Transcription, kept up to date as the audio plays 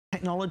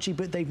technology,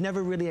 but they've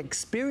never really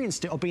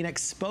experienced it or been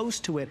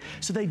exposed to it,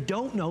 so they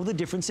don't know the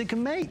difference it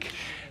can make.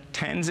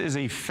 TENS is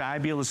a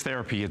fabulous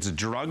therapy. It's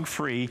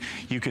drug-free.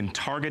 You can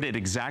target it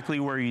exactly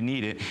where you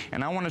need it.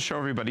 And I want to show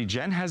everybody,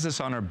 Jen has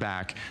this on her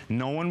back.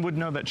 No one would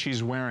know that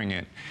she's wearing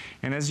it.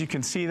 And as you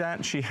can see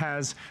that, she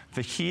has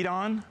the heat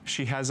on.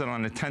 She has it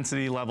on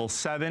intensity level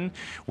 7,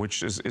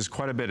 which is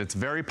quite a bit. It's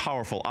very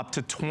powerful, up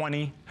to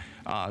 20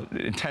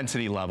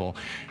 intensity level.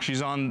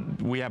 She's on,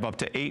 we have up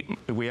to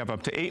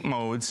 8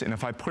 modes, and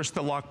if I push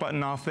the lock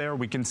button off there,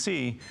 we can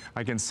see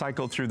I can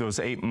cycle through those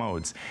 8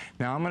 modes.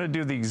 Now I'm going to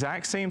do the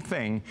exact same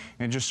thing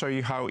and just show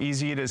you how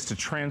easy it is to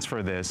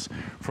transfer this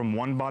from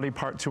one body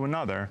part to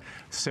another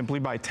simply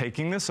by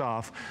taking this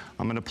off.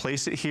 I'm going to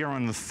place it here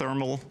on the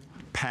thermal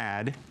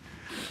pad,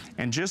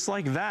 and just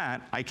like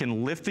that, I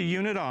can lift the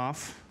unit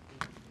off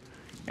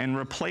and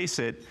replace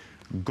it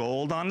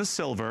gold onto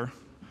silver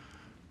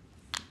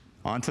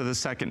onto the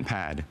second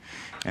pad.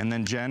 And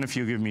then Jen, if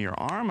you give me your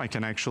arm, I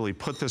can actually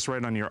put this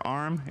right on your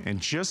arm, and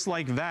just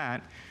like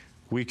that,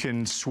 we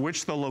can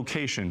switch the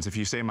locations. If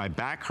you say my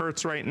back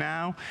hurts right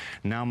now,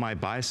 now my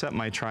bicep,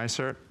 my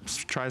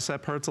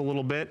tricep hurts a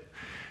little bit,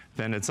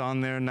 then it's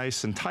on there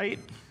nice and tight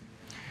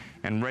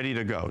and ready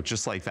to go,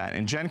 just like that.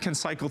 And Jen can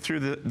cycle through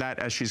that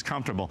as she's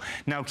comfortable.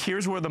 Now,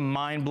 here's where the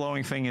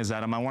mind-blowing thing is,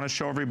 Adam. I want to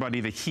show everybody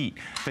the heat.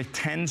 The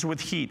TENS with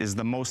heat is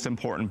the most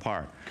important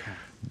part. Okay.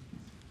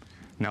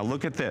 Now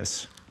look at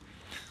this.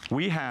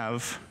 We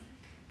have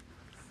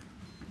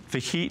the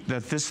heat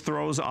that this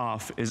throws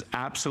off is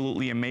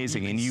absolutely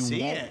amazing. And you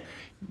won't,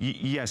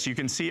 yes, you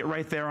can see it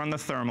right there on the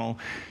thermal.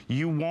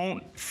 You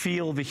won't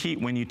feel the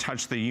heat when you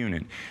touch the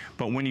unit.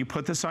 But when you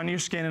put this on your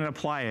skin and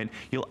apply it,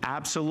 you'll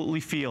absolutely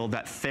feel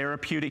that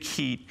therapeutic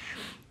heat,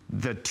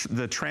 the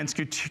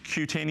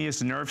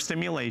transcutaneous nerve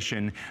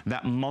stimulation,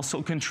 that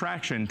muscle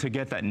contraction to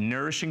get that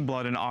nourishing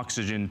blood and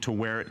oxygen to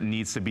where it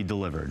needs to be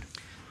delivered.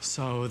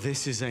 So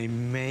this is a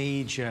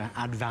major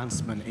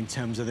advancement in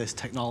terms of this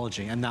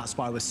technology, and that's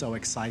why we're so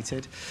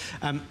excited.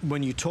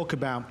 When you talk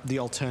about the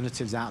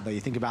alternatives out there,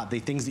 you think about the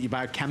things that you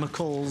buy,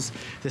 chemicals,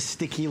 the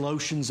sticky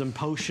lotions and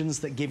potions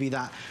that give you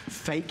that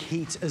fake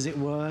heat, as it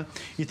were.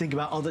 You think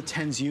about other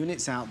TENS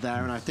units out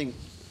there, and I think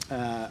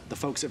the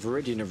folks at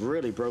Viridian have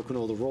really broken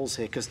all the rules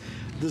here, because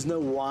there's no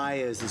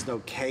wires, there's no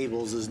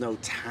cables, there's no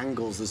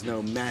tangles, there's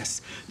no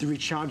mess. The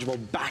rechargeable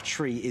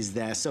battery is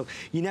there, so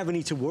you never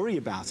need to worry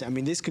about it. I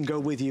mean, this can go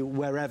with you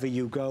wherever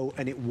you go,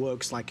 and it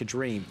works like a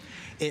dream.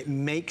 It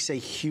makes a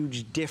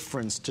huge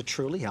difference to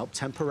truly help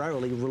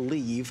temporarily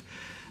relieve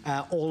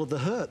all of the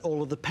hurt,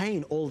 all of the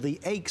pain, all of the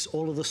aches,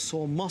 all of the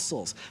sore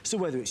muscles. So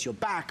whether it's your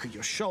back or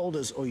your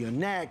shoulders or your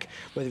neck,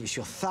 whether it's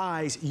your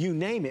thighs, you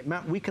name it,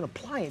 Matt, we can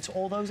apply it to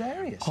all those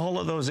areas. All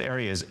of those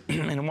areas.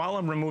 And while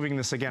I'm removing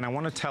this again, I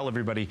want to tell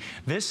everybody,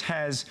 this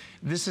is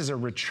a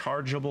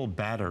rechargeable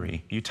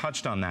battery. You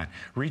touched on that.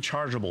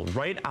 Rechargeable.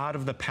 Right out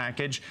of the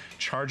package,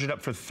 charge it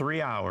up for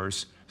 3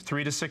 hours.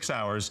 3 to 6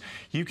 hours,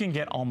 you can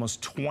get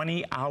almost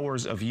 20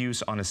 hours of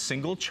use on a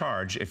single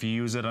charge if you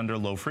use it under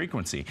low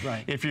frequency.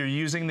 Right. If you're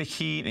using the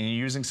heat and you're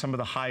using some of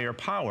the higher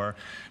power,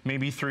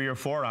 maybe 3 or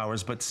 4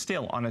 hours, but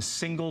still on a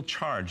single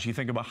charge. You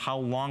think about how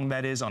long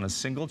that is on a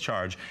single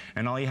charge,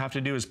 and all you have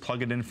to do is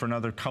plug it in for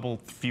another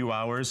few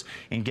hours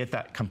and get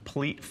that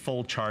complete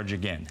full charge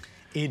again.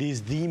 It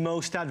is the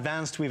most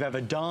advanced we've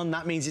ever done.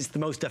 That means it's the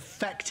most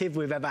effective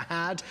we've ever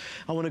had.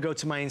 I want to go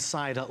to my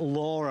insider,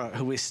 Laura,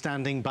 who is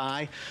standing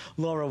by.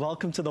 Laura,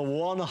 welcome to the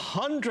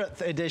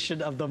 100th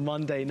edition of the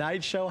Monday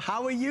Night Show.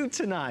 How are you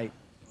tonight?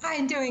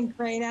 I'm doing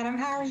great, Adam.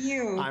 How are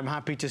you? I'm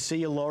happy to see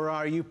you, Laura.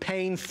 Are you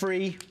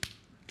pain-free?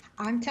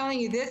 I'm telling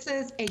you, this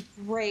is a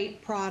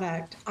great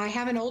product. I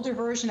have an older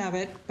version of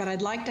it, but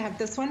I'd like to have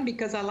this one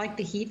because I like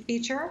the heat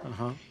feature.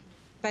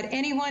 But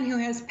anyone who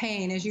has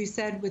pain, as you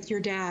said with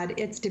your dad,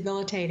 it's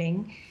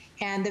debilitating.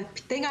 And the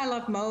thing I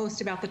love most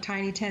about the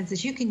Tiny TENS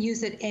is you can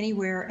use it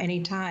anywhere,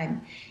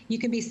 anytime. You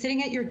can be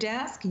sitting at your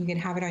desk and you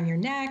can have it on your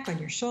neck, on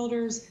your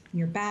shoulders, on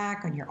your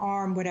back, on your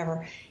arm,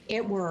 whatever.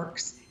 It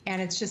works. And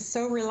it's just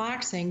so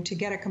relaxing to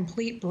get a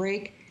complete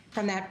break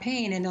from that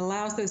pain, and it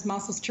allows those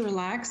muscles to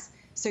relax.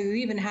 So you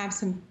even have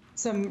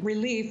some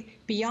relief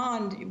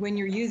beyond when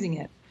you're using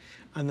it.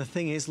 And the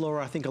thing is,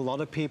 Laura, I think a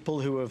lot of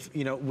people who have,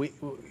 you know,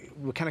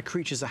 we're kind of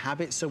creatures of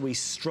habit, so we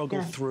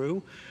struggle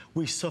through,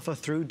 we suffer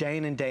through day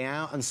in and day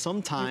out, and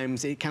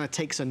sometimes it kind of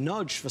takes a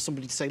nudge for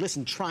somebody to say,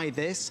 listen, try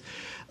this.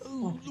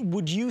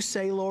 Would you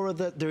say, Laura,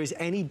 that there is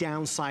any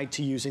downside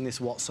to using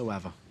this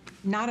whatsoever?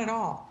 Not at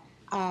all.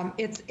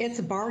 It's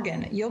a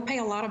bargain. You'll pay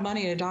a lot of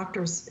money at a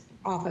doctor's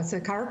office,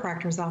 a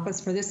chiropractor's office,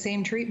 for this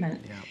same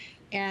treatment. Yeah.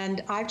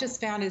 And I've just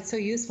found it so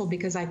useful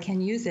because I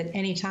can use it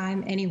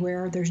anytime,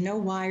 anywhere. There's no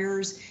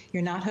wires.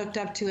 You're not hooked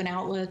up to an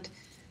outlet.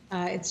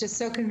 It's just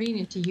so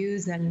convenient to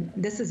use, and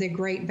this is a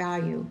great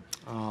value.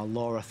 Oh,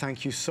 Laura,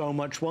 thank you so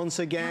much. Once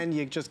again,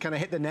 you just kind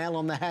of hit the nail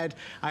on the head.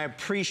 I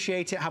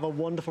appreciate it. Have a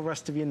wonderful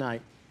rest of your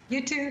night.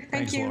 You too. Thanks,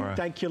 Thank you. Laura.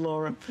 Thank you,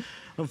 Laura.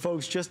 And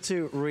folks, just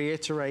to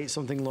reiterate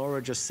something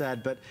Laura just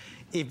said, but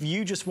if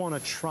you just want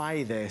to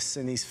try this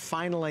in these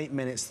final 8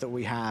 minutes that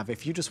we have,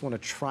 if you just want to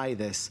try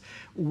this,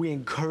 we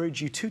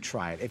encourage you to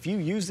try it. If you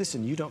use this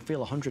and you don't feel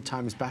 100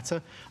 times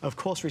better, of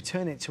course,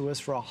 return it to us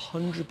for a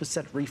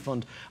 100%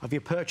 refund of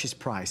your purchase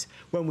price.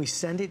 When we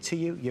send it to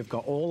you, you've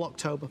got all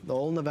October,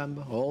 all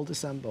November, all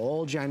December,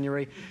 all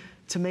January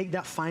to make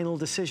that final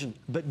decision.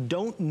 But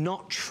don't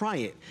not try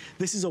it.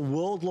 This is a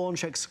world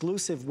launch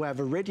exclusive where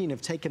Veridian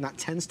have taken that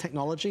TENS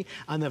technology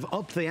and they've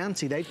upped the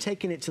ante. They've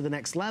taken it to the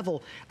next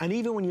level. And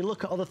even when you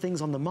look at other things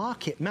on the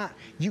market, Matt,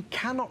 you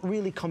cannot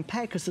really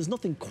compare because there's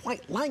nothing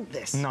quite like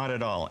this. Not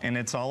at all. And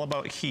it's all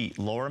about heat.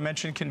 Laura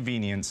mentioned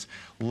convenience.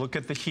 Look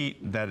at the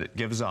heat that it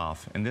gives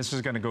off. And this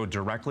is going to go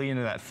directly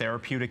into that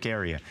therapeutic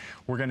area.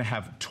 We're going to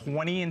have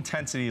 20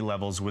 intensity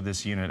levels with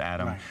this unit,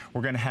 Adam. Right.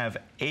 We're going to have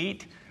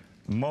 8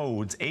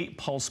 modes, 8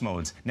 pulse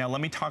modes. Now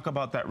let me talk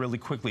about that really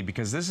quickly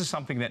because this is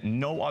something that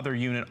no other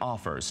unit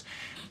offers.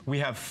 We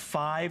have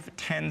 5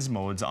 TENS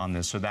modes on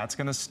this, so that's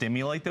going to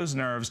stimulate those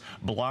nerves,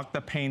 block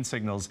the pain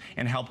signals,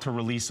 and help to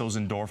release those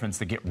endorphins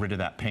to get rid of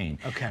that pain.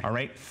 Okay. All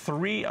right?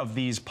 3 of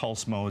these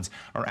pulse modes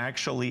are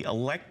actually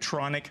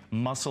electronic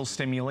muscle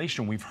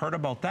stimulation. We've heard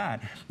about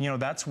that. You know,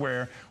 that's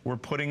where we're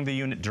putting the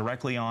unit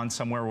directly on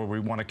somewhere where we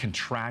want to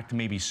contract,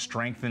 maybe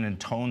strengthen and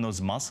tone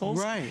those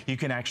muscles. Right. You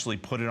can actually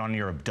put it on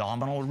your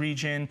abdominal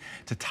region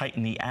to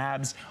tighten the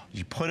abs.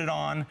 You put it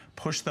on,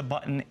 push the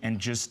button, and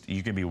just,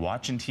 you can be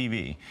watching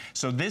TV.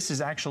 So this is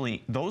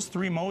actually, those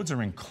 3 modes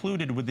are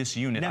included with this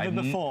unit. Never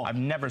before. I've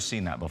never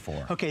seen that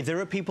before. Okay, there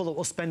are people that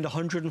will spend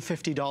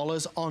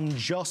 $150 on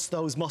just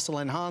those muscle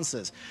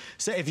enhancers.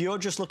 So if you're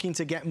just looking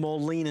to get more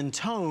lean and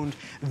toned,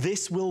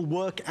 this will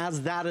work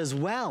as that as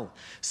well.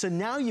 So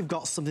now you've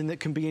got something that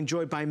can be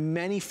enjoyed by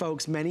many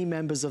folks, many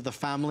members of the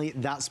family.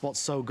 That's what's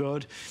so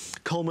good.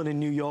 Coleman in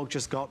New York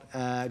just got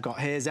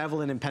his.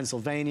 Evelyn in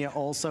Pennsylvania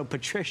also.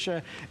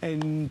 Patricia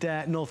in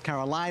North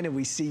Carolina,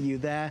 we see you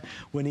there.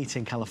 Juanita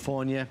in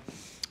California.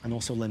 And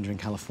also Linda in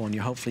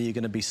California. Hopefully you're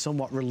going to be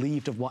somewhat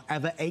relieved of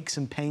whatever aches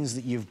and pains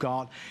that you've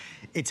got.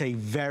 It's a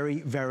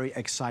very, very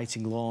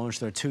exciting launch.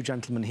 There are 2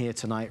 gentlemen here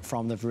tonight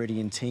from the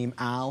Veridian team,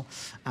 Al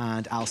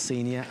and Al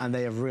Senior, and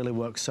they have really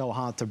worked so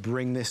hard to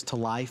bring this to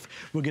life.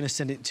 We're going to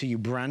send it to you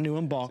brand new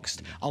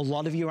unboxed. A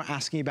lot of you are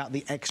asking about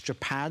the extra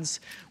pads.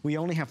 We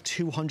only have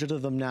 200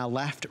 of them now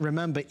left.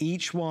 Remember,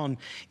 each one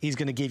is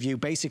going to give you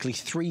basically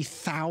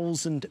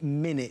 3,000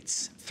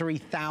 minutes.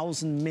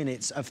 3,000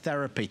 minutes of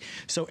therapy.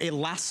 So it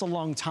lasts a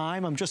long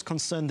time. I'm just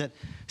concerned that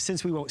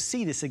since we won't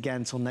see this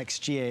again until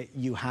next year,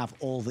 you have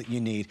all that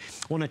you need.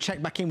 I want to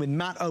check back in with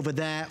Matt over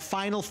there.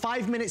 Final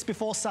 5 minutes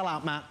before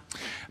sellout, Matt.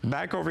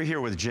 Back over here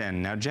with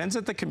Jen. Now, Jen's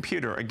at the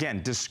computer.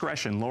 Again,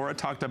 discretion. Laura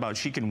talked about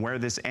she can wear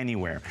this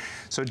anywhere.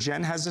 So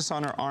Jen has this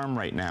on her arm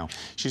right now.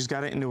 She's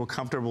got it into a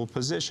comfortable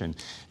position.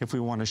 If we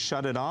want to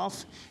shut it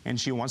off and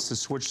she wants to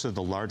switch to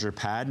the larger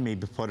pad,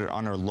 maybe put it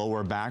on her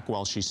lower back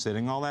while she's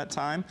sitting all that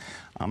time,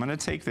 I'm going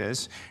to take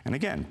this and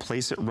again,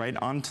 place it right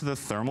onto the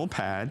thermal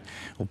pad.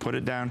 We'll put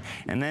it down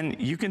and then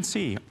you can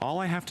see all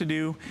I have to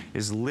do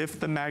is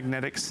lift the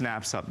magnetic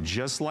snaps up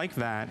just like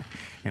that.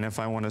 And if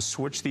I want to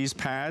switch these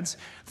pads,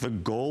 the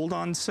gold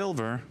on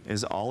silver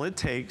is all it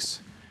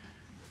takes.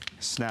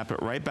 Snap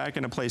it right back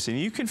into place. And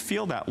you can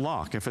feel that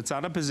lock. If it's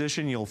out of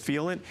position, you'll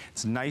feel it.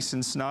 It's nice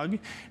and snug.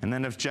 And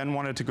then if Jen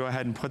wanted to go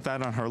ahead and put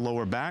that on her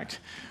lower back,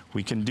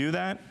 we can do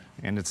that.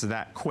 And it's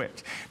that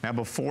quick. Now,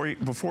 before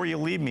you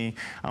leave me,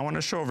 I want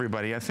to show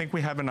everybody, I think we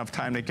have enough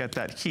time to get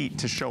that heat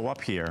to show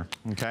up here,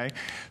 okay?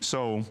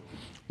 So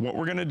what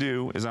we're going to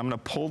do is I'm going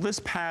to pull this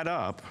pad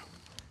up.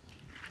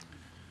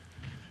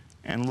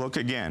 And look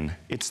again,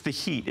 it's the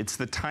heat. It's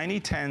the tiny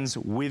TENS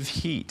with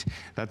heat.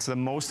 That's the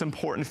most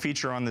important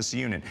feature on this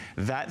unit.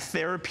 That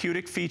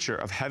therapeutic feature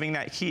of having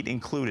that heat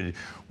included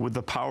with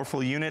the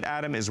powerful unit,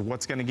 Adam, is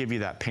what's going to give you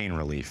that pain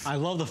relief. I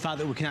love the fact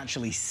that we can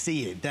actually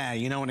see it there,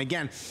 you know, and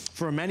again,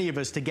 for many of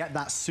us to get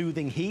that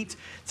soothing heat,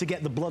 to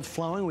get the blood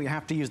flowing, we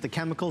have to use the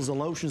chemicals, the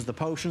lotions, the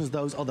potions,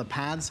 those other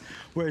pads,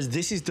 whereas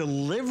this is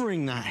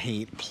delivering that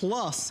heat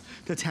plus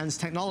the TENS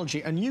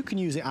technology, and you can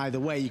use it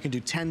either way. You can do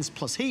TENS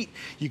plus heat,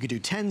 you could do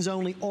TENS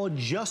only, or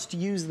just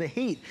use the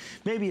heat.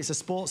 Maybe it's a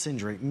sports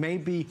injury,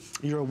 maybe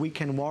you're a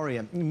weekend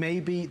warrior,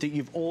 maybe that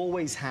you've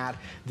always had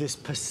this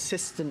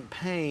persistent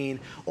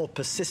pain or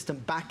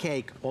persistent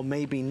backache or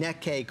maybe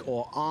neck ache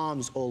or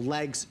arms or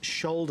legs,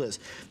 shoulders.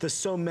 There's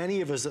so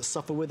many of us that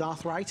suffer with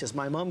arthritis.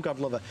 My mum, God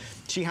love her,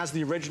 she has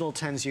the original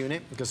TENS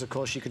unit because of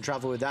course she could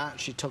travel with that.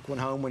 She took one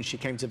home when she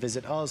came to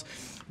visit us.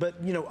 But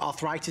you know,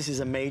 arthritis is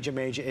a major,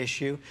 major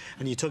issue,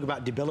 and you talk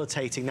about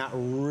debilitating, that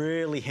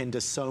really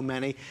hinders so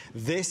many.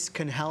 This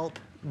can help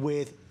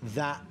with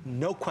that,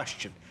 no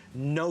question,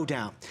 no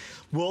doubt.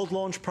 World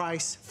launch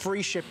price,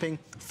 free shipping,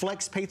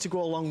 flex pay to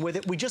go along with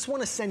it. We just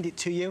want to send it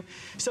to you.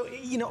 So,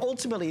 you know,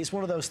 ultimately it's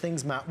one of those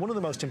things, Matt, one of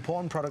the most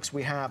important products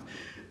we have.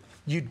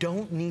 You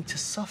don't need to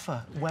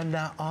suffer when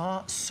there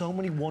are so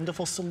many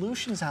wonderful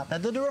solutions out there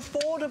that are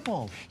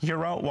affordable.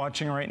 You're out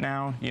watching right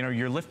now, you know,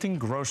 you're lifting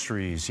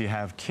groceries, you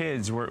have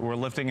kids, we're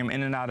lifting them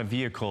in and out of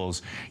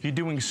vehicles. You're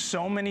doing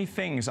so many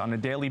things on a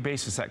daily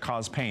basis that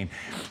cause pain.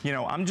 You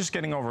know, I'm just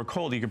getting over a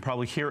cold, you can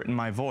probably hear it in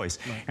my voice.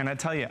 Right. And I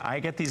tell you, I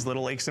get these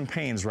little aches and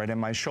pains right in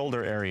my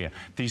shoulder area.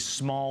 These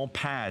small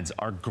pads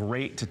are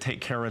great to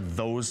take care of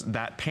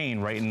that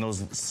pain right in those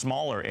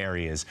smaller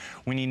areas.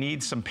 When you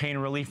need some pain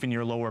relief in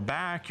your lower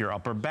back, your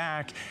upper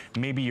back,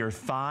 maybe your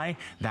thigh,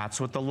 that's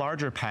what the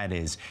larger pad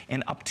is.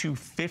 And up to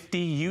 50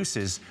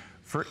 uses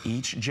for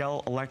each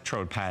gel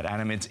electrode pad,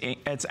 Adam.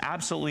 It's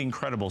absolutely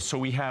incredible. So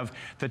we have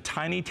the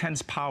Tiny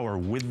Tense Power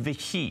with the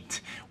heat,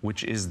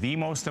 which is the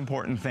most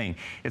important thing.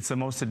 It's the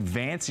most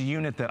advanced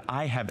unit that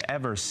I have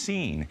ever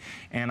seen,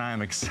 and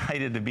I'm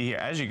excited to be here.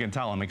 As you can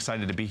tell, I'm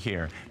excited to be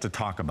here to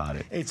talk about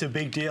it. It's a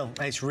big deal.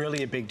 It's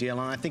really a big deal,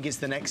 and I think it's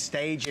the next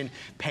stage in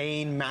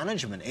pain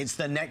management. It's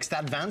the next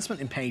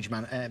advancement in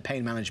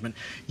pain management.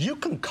 You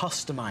can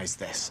customize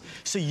this.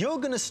 So you're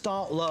gonna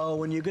start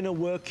low and you're gonna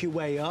work your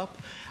way up.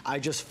 I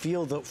just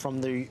feel that from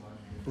the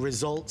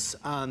results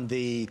and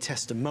the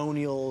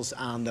testimonials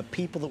and the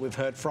people that we've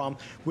heard from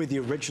with the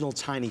original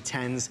Tiny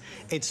Tens,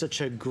 it's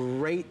such a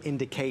great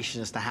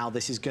indication as to how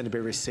this is going to be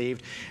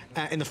received.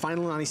 In the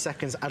final 90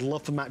 seconds, I'd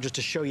love for Matt just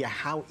to show you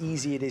how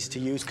easy it is to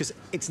use, because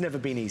it's never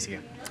been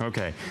easier.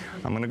 Okay,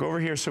 I'm going to go over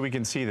here so we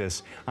can see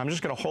this. I'm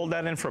just going to hold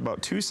that in for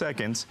about 2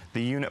 seconds.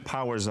 The unit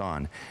powers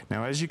on.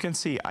 Now, as you can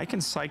see, I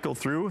can cycle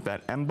through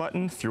that M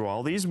button through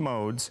all these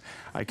modes.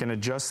 I can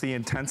adjust the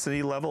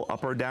intensity level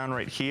up or down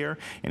right here,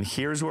 and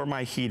here's where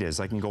my heat is.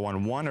 I can go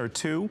on 1 or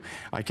 2.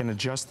 I can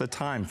adjust the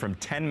time from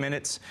 10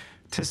 minutes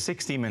to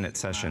 60-minute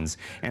sessions.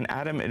 And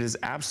Adam, it is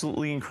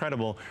absolutely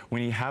incredible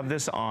when you have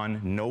this on,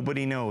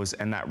 nobody knows,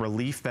 and that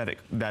relief that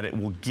it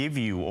will give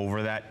you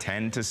over that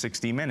 10 to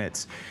 60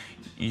 minutes.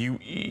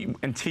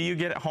 Until you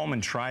get it home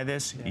and try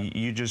this,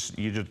 you just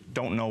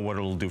don't know what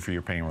it'll do for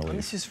your pain relief. And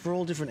this is for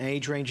all different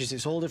age ranges.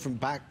 It's all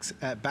different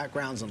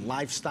backgrounds and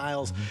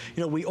lifestyles.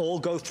 You know, we all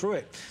go through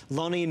it.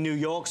 Lonnie in New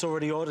York's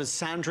already ordered.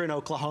 Sandra in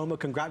Oklahoma,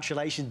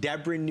 congratulations.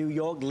 Deborah in New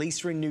York,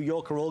 Lisa in New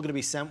York are all going to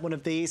be sent one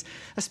of these.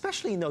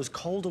 Especially in those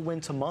colder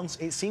winter months,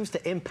 it seems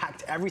to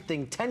impact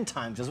everything 10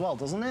 times as well,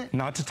 doesn't it?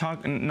 Not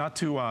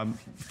to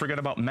forget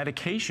about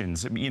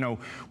medications. You know,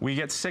 we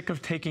get sick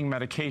of taking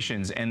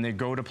medications, and they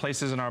go to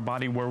places in our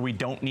body where we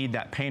don't need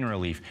that pain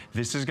relief.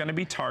 This is going to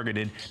be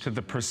targeted to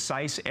the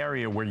precise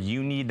area where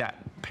you need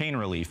that pain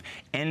relief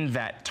and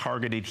that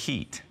targeted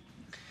heat.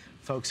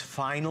 Folks,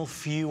 final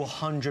few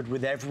hundred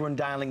with everyone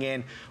dialing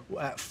in,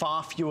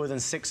 far fewer than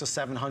 600 or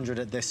 700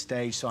 at this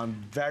stage, so I'm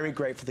very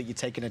grateful that you're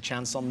taking a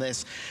chance on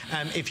this.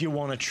 If you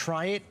want to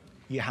try it,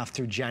 you have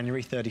through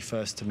January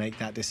 31st to make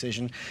that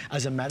decision.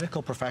 As a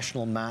medical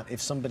professional, Matt,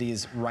 if somebody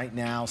is right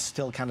now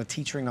still kind of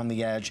teetering on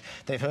the edge,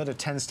 they've heard of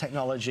TENS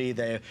technology,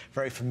 they're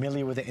very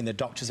familiar with it in the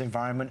doctor's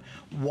environment,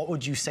 what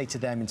would you say to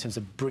them in terms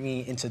of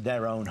bringing it into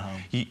their own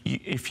home?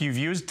 If you've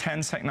used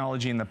TENS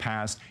technology in the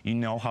past, you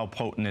know how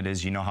potent it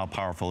is, you know how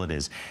powerful it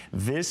is.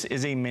 This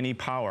is a mini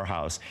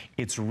powerhouse.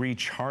 It's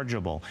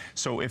rechargeable.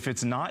 So if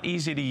it's not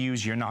easy to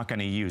use, you're not going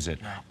to use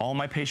it. Right. All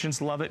my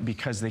patients love it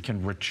because they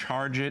can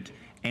recharge it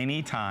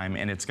anytime,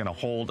 and it's going to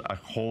hold a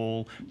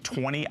whole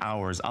 20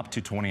 hours, up to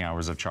 20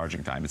 hours of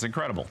charging time. It's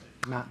incredible.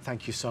 Matt,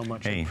 thank you so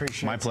much. Hey, I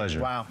appreciate it. my pleasure.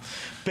 Wow.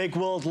 Big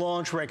world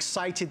launch. We're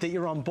excited that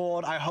you're on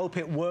board. I hope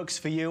it works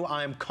for you.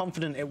 I am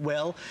confident it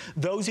will.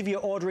 Those of you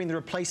ordering the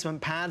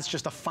replacement pads,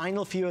 just a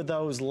final few of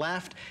those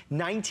left.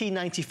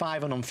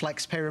 $19.95 on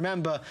FlexPay.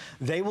 Remember,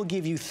 they will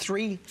give you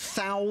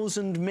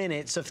 3,000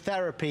 minutes of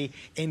therapy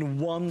in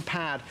one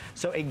pad.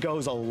 So it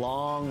goes a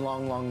long,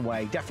 long, long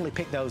way. Definitely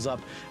pick those up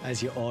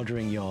as you're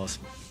ordering yours.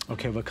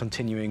 Okay, we're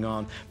continuing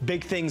on.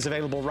 Big things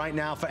available right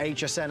now for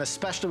HSN,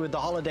 especially with the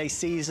holiday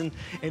season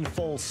in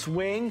full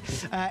swing.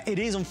 It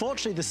is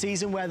unfortunately the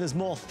season where there's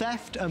more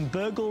theft and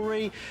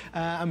burglary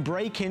and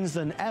break-ins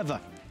than ever.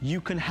 You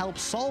can help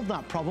solve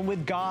that problem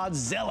with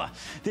Guardzilla.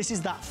 This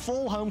is that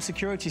full home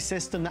security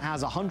system that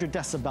has a 100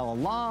 decibel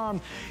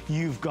alarm.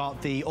 You've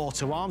got the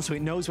auto alarm, so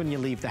it knows when you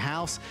leave the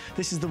house.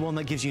 This is the one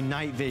that gives you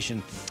night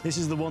vision. This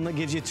is the one that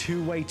gives you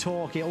two-way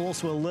talk. It'll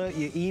also alert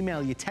you,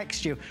 email you,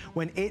 text you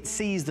when it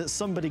sees that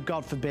somebody,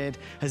 God forbid,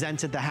 has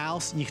entered the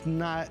house. You can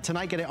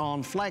tonight get it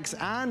on Flex,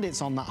 and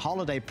it's on that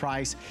holiday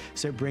price,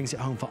 so it brings it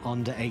home for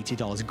under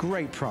 $80.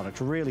 Great product,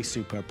 really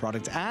superb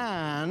product.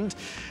 And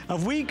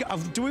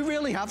do we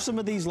really have some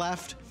of these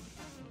left?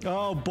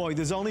 Oh boy,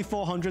 there's only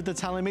 400, they're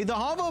telling me. The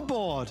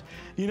hoverboard.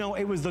 You know,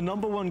 it was the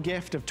 #1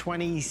 gift of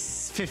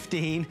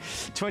 2015.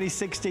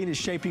 2016 is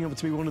shaping up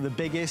to be one of the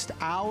biggest.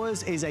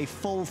 Ours is a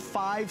full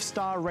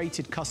 5-star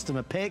rated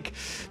customer pick.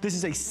 This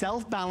is a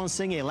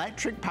self-balancing,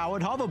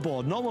 electric-powered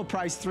hoverboard. Normal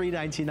price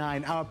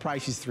 $399, our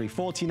price is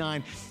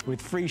 $349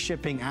 with free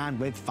shipping and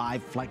with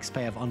 5 flex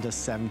pay of under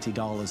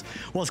 $70.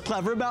 What's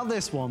clever about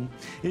this one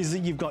is that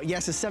you've got,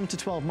 yes, a 7 to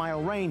 12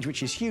 mile range,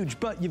 which is huge,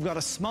 but you've got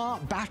a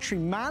smart battery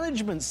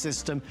management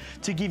system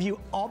item to give you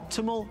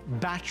optimal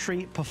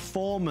battery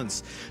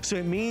performance. So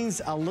it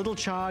means a little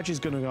charge is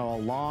going to go a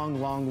long,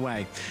 long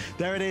way.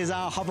 There it is,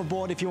 our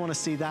hoverboard. If you want to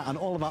see that and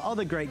all of our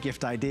other great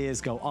gift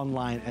ideas, go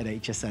online at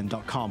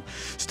hsn.com.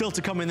 Still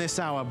to come in this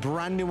hour,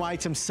 brand new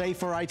items,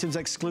 safer items,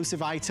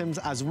 exclusive items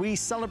as we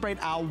celebrate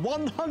our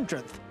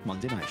 100th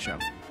Monday Night Show.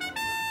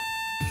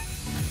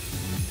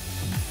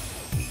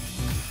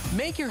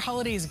 Make your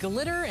holidays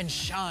glitter and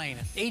shine.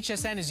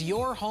 HSN is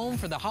your home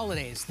for the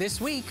holidays. This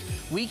week,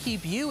 we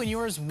keep you and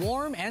yours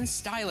warm and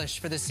stylish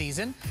for the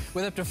season.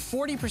 With up to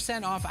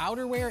 40% off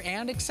outerwear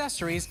and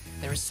accessories,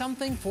 there is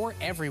something for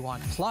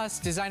everyone. Plus,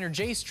 designer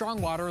Jay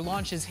Strongwater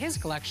launches his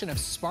collection of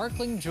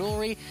sparkling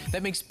jewelry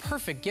that makes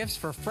perfect gifts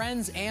for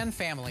friends and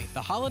family.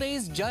 The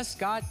holidays just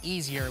got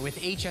easier with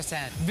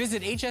HSN.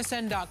 Visit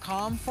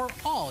hsn.com for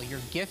all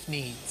your gift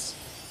needs.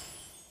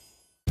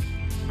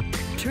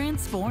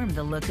 Transform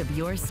the look of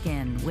your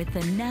skin with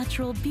the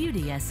natural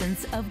beauty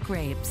essence of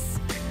grapes.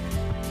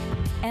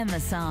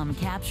 Emisam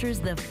captures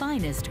the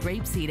finest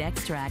grapeseed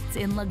extracts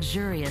in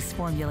luxurious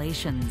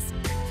formulations,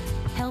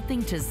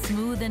 helping to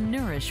smooth and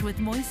nourish with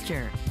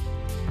moisture,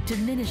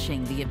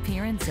 diminishing the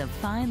appearance of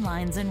fine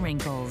lines and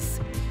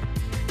wrinkles.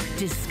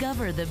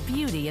 Discover the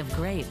beauty of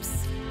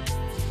grapes.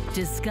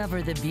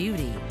 Discover the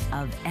beauty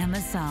of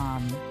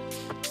Emisam.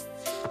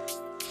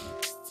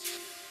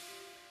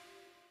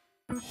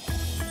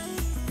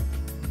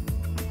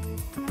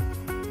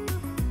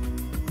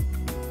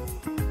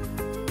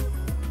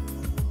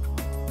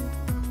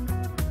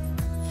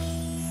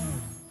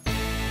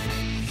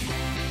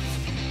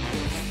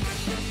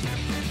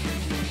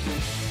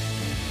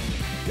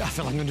 I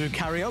feel like I'm going to do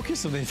karaoke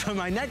something for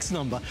my next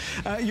number.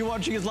 You're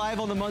watching us live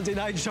on the Monday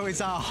Night Show. It's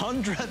our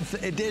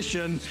 100th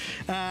edition,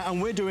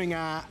 and we're doing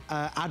our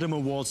Adam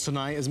Awards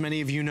tonight. As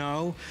many of you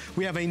know,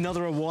 we have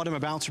another award I'm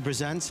about to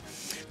present.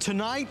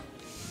 Tonight,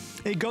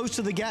 it goes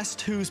to the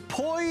guest whose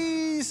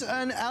poise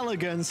and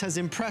elegance has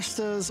impressed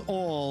us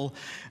all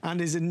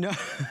and is in no...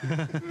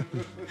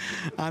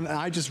 and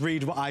I just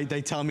read what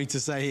they tell me to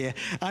say here.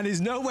 And is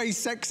no way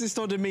sexist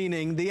or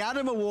demeaning. The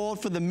Adam Award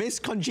for the Miss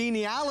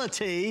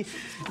Congeniality...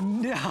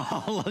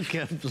 No, look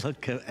at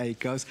it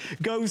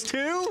goes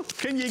to...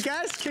 Can you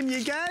guess? Can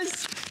you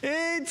guess?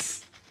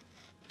 It's...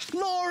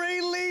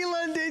 Lori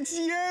Leland, it's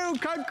you!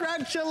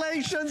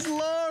 Congratulations,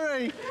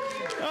 Lori!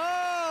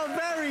 Oh,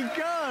 very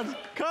good.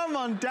 Come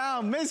on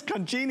down. Miss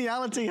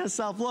Congeniality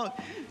herself. Look,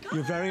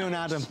 your very own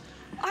Adam.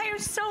 I am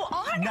so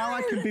honored. Now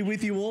I can be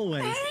with you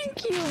always.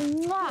 Thank you.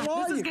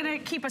 This is going to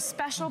keep a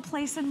special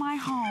place in my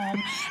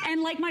home.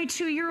 And like my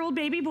 2-year-old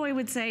baby boy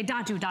would say,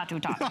 datu, datu,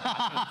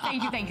 datu.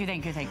 Thank you, thank you,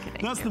 thank you, thank you,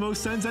 thank you. That's the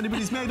most sense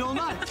anybody's made all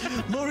night.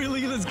 Lori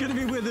Leland's going to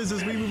be with us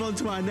as we move on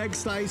to our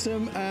next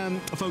item.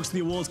 Folks, the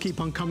awards keep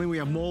on coming. We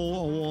have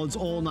more awards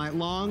all night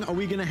long. Are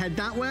we going to head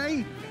that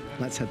way?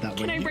 Let's head that way.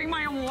 Can I bring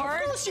my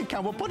award? Of course you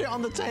can. We'll put it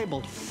on the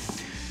table.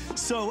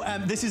 So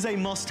this is a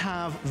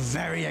must-have.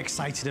 Very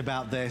excited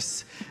about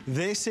this.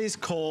 This is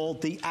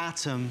called the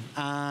Atom,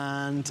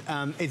 and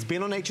it's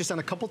been on HSN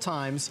a couple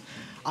times.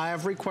 I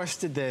have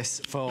requested this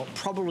for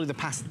probably the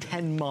past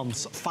 10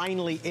 months.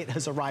 Finally, it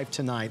has arrived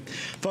tonight.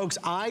 Folks,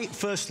 I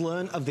first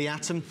learned of the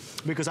Atom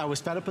because I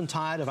was fed up and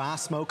tired of our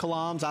smoke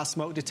alarms, our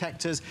smoke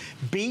detectors,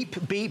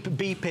 beep, beep,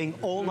 beeping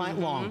all night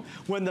long.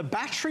 When the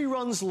battery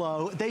runs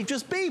low, they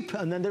just beep,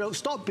 and then they don't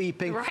stop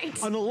beeping. Right.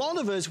 And a lot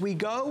of us, we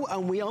go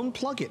and we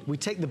unplug it. We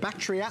take the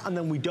battery out, and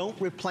then we don't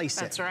replace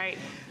it. That's right.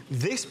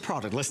 This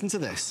product, listen to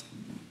this.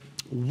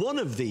 One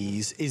of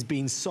these is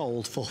being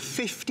sold for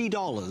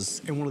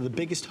 $50 in one of the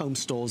biggest home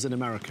stores in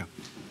America.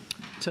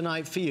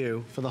 Tonight for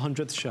you, for the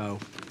 100th show,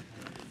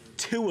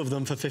 2 of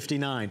them for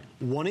 $59.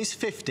 One is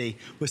 $50,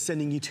 we're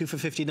sending you 2 for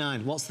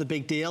 $59. What's the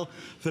big deal?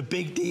 The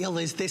big deal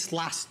is this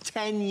last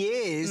 10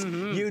 years,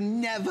 you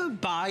never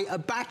buy a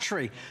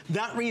battery.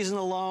 That reason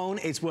alone,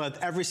 it's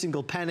worth every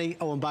single penny.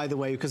 Oh, and by the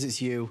way, because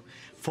it's you,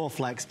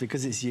 4Flex,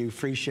 because it's you,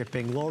 free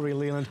shipping. Lori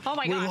Leland, oh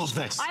my gosh. We love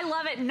this. I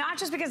love it, not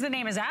just because the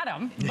name is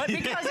Adam, but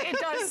because it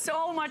does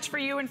so much for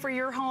you and for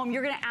your home.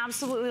 You're gonna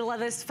absolutely love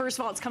this. First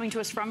of all, it's coming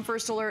to us from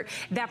First Alert,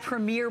 that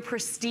premier,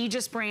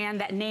 prestigious brand,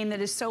 that name that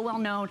is so well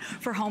known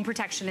for home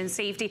protection and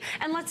safety.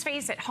 And let's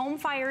face it, home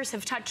fires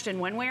have touched in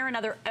one way or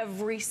another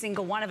every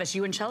single one of us.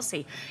 You and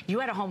Chelsea, you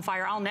had a home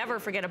fire. I'll never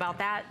forget about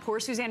that. Poor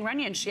Suzanne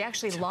Runyon, she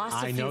actually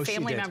lost a few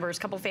family members,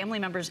 couple family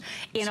members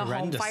in a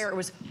home fire. It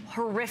was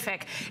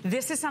horrific.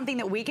 This is something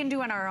that we can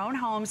do in our own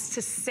homes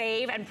to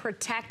save and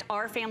protect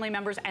our family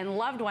members and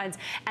loved ones,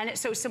 and it's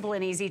so simple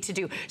and easy to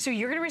do. So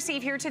you're gonna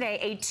receive here today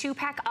a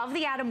 2-pack of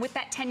the Atom with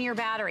that 10-year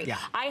battery. Yeah.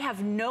 I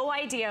have no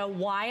idea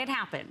why it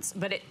happens,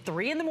 but at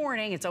 3 in the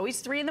morning, it's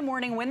always 3 in the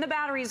morning when the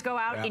batteries go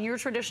out in your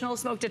traditional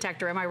smoke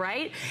detector, am I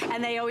right?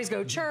 And they always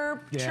go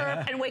chirp,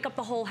 chirp, and wake up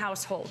the whole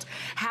household.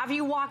 Have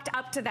you walked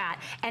up to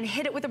that and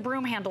hit it with a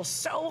broom handle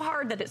so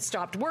hard that it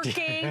stopped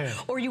working,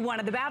 or you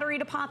wanted the battery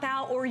to pop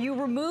out, or you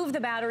removed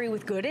the battery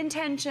with good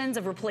intentions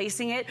of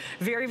replacing it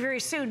very, very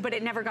soon, but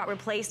it never got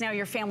replaced. Now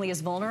your family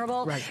is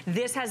vulnerable. Right.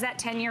 This has that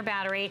 10-year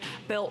battery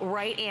built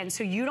right in,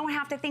 so you don't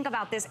have to think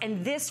about this.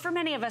 And this, for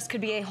many of us,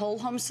 could be a whole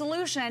home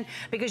solution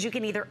because you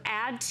can either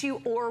add add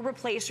to or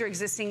replace your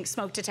existing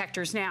smoke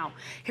detectors. Now,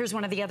 here's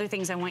one of the other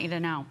things I want you to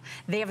know.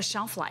 They have a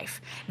shelf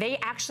life. They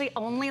actually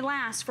only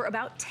last for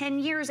about 10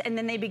 years and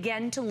then they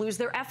begin to lose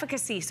their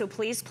efficacy. So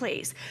please,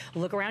 please,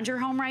 look around your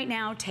home right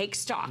now, take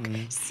stock.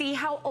 See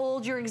how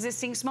old your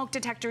existing smoke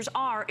detectors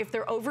are. If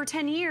they're over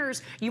 10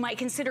 years, you might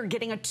consider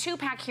getting a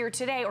 2-pack here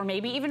today or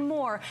maybe even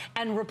more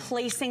and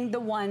replacing the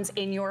ones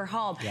in your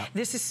home.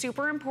 This is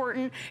super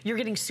important. You're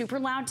getting super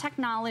loud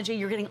technology.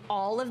 You're getting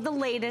all of the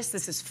latest.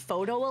 This is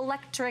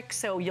photoelectric,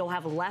 so you'll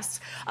have less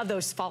of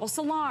those false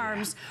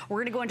alarms. We're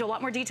gonna go into a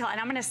lot more detail and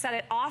I'm gonna set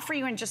it off for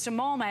you in just a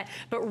moment,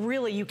 but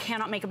really you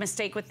cannot make a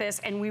mistake with this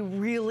and we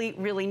really,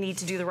 really need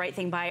to do the right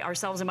thing by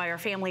ourselves and by our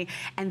family,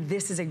 and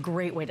this is a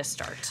great way to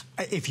start.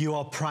 If you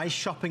are price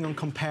shopping and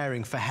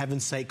comparing, for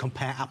heaven's sake,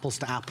 compare apples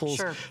to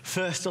apples.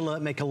 First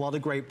Alert make a lot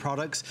of great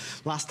products.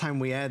 Last time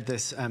we aired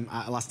this,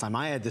 last time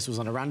I aired this was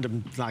on a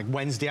random, like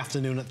Wednesday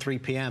afternoon at 3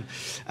 p.m.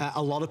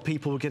 A lot of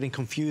people were getting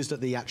confused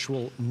at the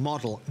actual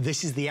model.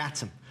 This is the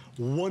Atom.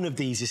 One of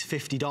these is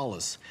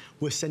 $50.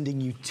 We're sending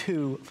you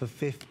 2 for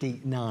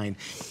 $59.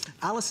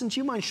 Alison, do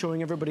you mind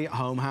showing everybody at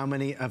home how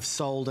many have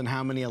sold and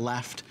how many are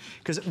left?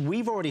 Because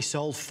we've already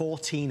sold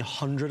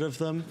 1,400 of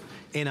them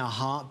in a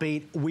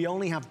heartbeat. We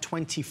only have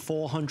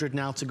 2,400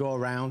 now to go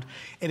around.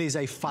 It is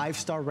a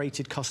 5-star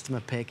rated customer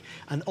pick.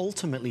 And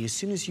ultimately, as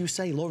soon as you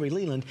say, Lori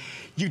Leland,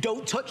 you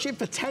don't touch it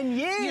for 10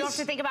 years. You don't have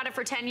to think about it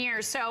for 10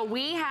 years. So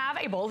we have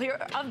a bowl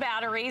here of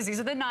batteries. These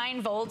are the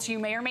 9 volts. You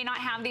may or may not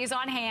have these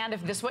on hand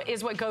if this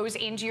is what goes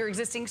into your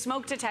existing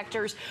smoke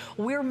detectors.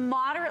 We're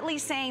moderately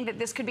saying that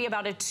this could be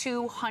about a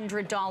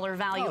 $200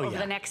 value over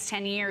the next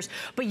 10 years.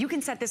 But you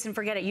can set this and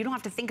forget it. You don't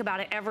have to think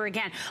about it ever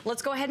again.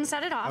 Let's go ahead and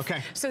set it off.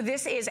 Okay. So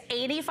this is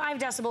 85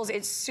 decibels.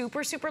 It's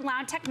super, super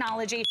loud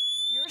technology.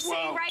 You're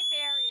seeing right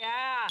there,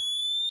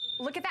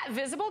 look at that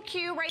visible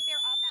cue right there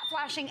of that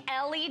flashing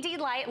LED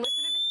light.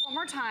 Listen to this one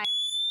more time.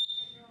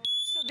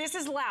 So this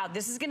is loud.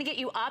 This is gonna get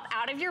you up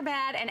out of your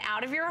bed and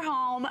out of your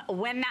home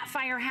when that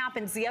fire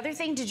happens. The other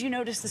thing, did you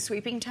notice the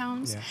sweeping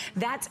tones?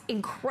 That's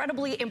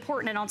incredibly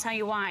important, and I'll tell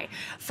you why.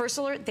 First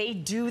Alert, they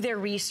do their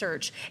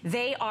research.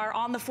 They are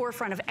on the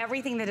forefront of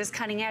everything that is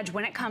cutting edge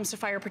when it comes to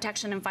fire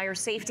protection and fire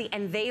safety,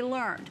 and they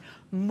learned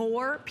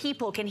more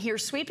people can hear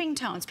sweeping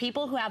tones.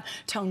 People who have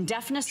tone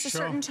deafness to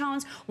certain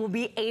tones will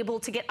be able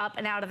to get up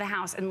and out of the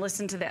house. And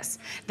listen to this.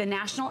 The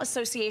National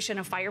Association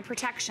of Fire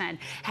Protection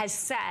has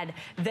said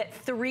that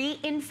 3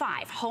 in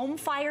 5 home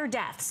fire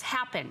deaths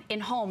happen in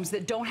homes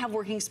that don't have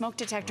working smoke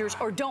detectors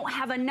or don't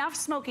have enough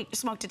smoke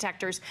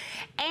detectors.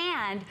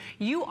 And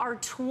you are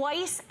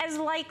twice as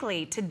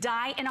likely to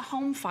die in a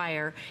home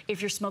fire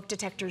if your smoke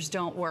detectors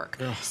don't work.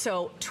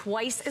 So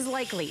twice as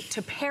likely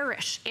to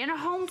perish in a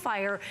home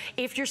fire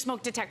if your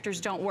smoke detectors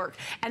don't work.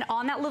 And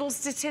on that little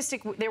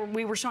statistic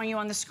we were showing you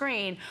on the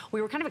screen,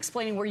 we were kind of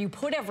explaining where you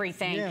put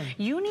everything.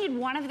 You need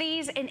one of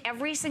these in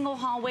every single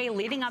hallway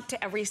leading up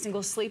to every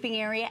single sleeping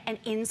area and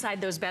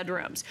inside those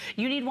bedrooms.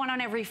 You need one on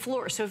every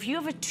floor. So if you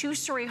have a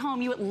 2-story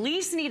home, you at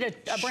least need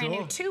a brand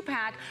new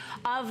 2-pack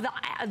of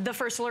the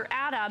First Alert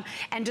Atom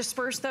and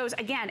disperse those.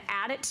 Again,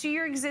 add it to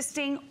your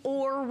existing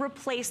or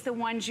replace the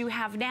ones you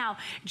have now,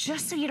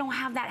 just so you don't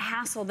have that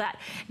hassle, that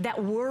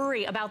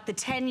worry about the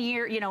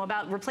 10-year,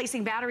 about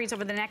replacing batteries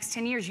over the next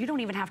 10 years. You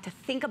don't even have to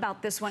think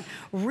about this one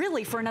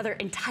really for another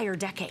entire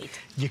decade.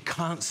 You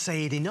can't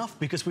say it enough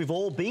because we've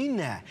all been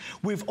there.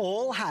 We've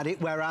all had it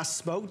where our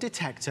smoke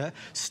detector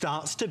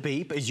starts to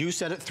beep. As you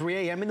said, at 3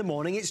 a.m. in the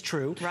morning, it's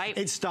true.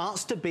 It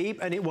starts to beep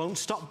and it won't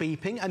stop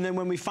beeping. And then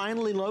when we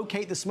finally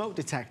locate the smoke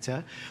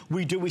detector,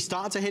 we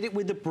start to hit it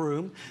with the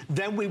broom.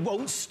 Then we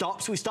won't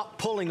stop, so we start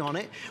pulling on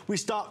it. We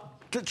start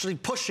literally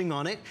pushing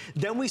on it.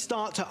 Then we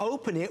start to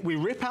open it. We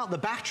rip out the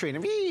battery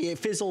and it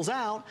fizzles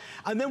out.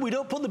 And then we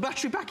don't put the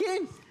battery back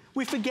in.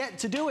 We forget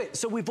to do it.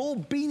 So we've all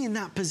been in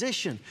that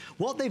position.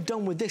 What they've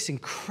done with this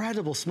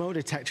incredible smoke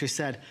detector is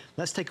said,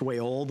 let's take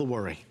away all the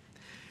worry.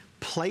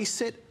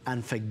 Place it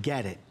and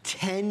forget it.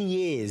 10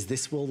 years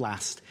this will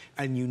last.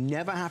 And you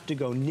never have to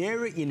go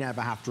near it. You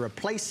never have to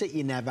replace it.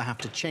 You never have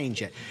to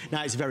change it.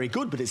 Now, it's very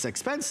good, but it's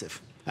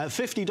expensive.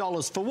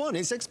 $50 for one,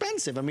 it's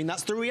expensive. I mean,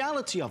 that's the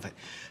reality of it.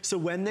 So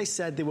when they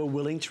said they were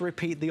willing to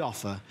repeat the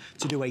offer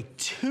to do a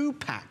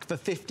 2-pack for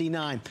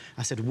 $59,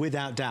 I said,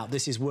 without doubt,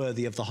 this is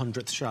worthy of the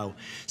 100th show.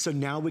 So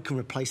now we can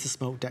replace the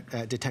smoke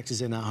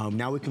detectors in our home.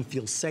 Now we can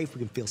feel safe, we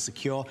can feel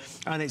secure.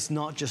 And it's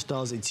not just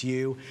us, it's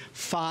you.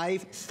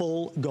 5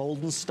 full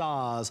golden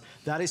stars.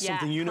 That is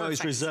something you know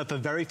is reserved for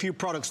very few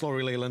products,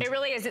 Lori Leland. It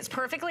really is. It's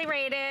perfectly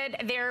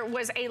rated. There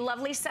was a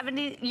lovely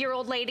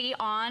 70-year-old lady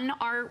on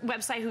our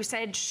website who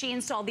said she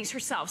installed these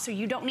herself, so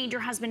you don't need your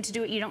husband to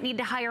do it. You don't need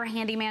to hire a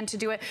handyman to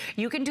do it.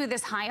 You can do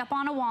this high up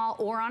on a wall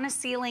or on a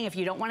ceiling. If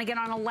you don't want to get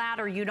on a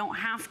ladder, you don't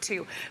have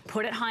to.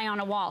 Put it high on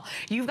a wall.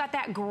 You've got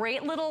that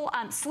great little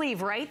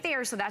sleeve right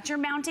there, so that's your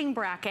mounting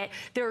bracket.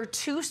 There are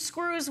 2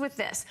 screws with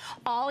this.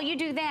 All you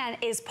do then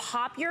is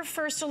pop your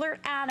First Alert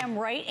Atom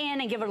right in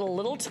and give it a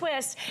little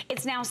twist.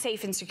 It's now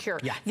safe and secure.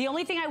 The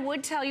only thing I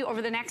would tell you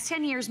over the next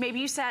 10 years, maybe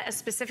you set a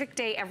specific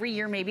day every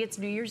year, maybe it's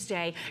New Year's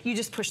Day, you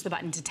just push the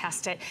button to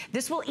test it.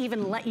 This will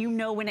even let you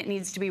know when it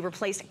needs to be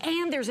replaced,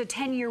 and there's a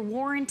 10-year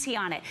warranty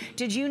on it.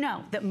 Did you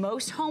know that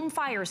most home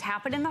fires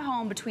happen in the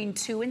home between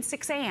 2 and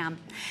 6 a.m.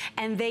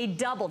 and they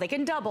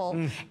can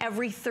double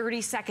every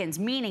 30 seconds,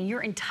 meaning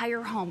your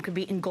entire home could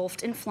be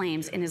engulfed in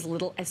flames in as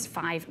little as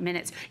 5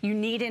 minutes. You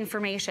need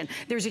information.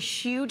 There's a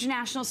huge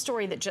national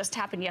story that just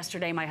happened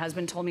yesterday. My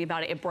husband told me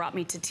about it. It brought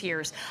me to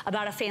tears,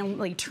 about a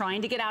family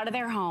trying to get out of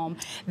their home.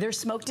 Their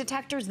smoke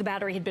detectors, the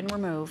battery had been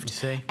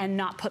removed and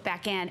not put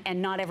back in,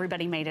 and not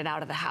everybody made it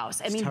out of the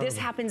house. I mean, this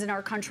happens in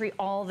our country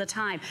all the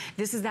time.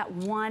 This is that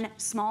one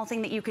small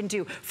thing that you can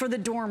do for the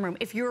dorm room.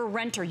 If you're a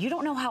renter, you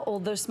don't know how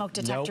old those smoke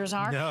detectors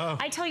are. No.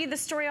 I tell you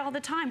this story all the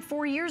time.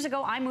 4 years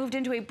ago, I moved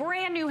into a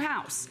brand new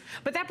house,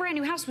 but that brand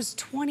new house was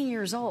 20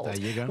 years old. There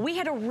you go. We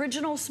had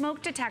original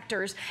smoke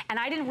detectors, and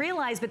I didn't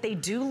realize, but they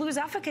do lose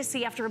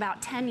efficacy after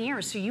about 10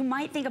 years. So you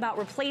might think about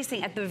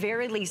replacing, at the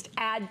very least,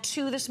 add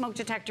to the smoke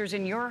detectors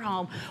in your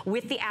home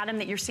with the Atom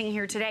that you're seeing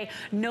here today.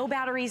 No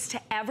batteries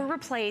to ever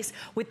replace.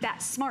 With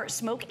that smart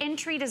smoke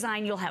entry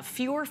design, you'll have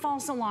fewer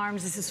false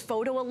alarms. This is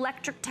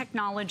photoelectric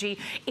technology.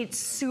 It's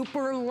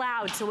super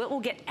loud, so it will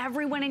get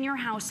everyone in your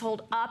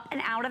household up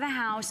and out of the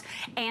house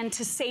and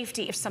to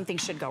safety if something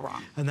should go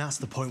wrong. And that's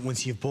the point.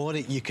 Once you've bought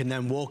it, you can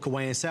then walk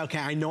away and say, okay,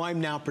 I know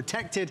I'm now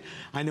protected.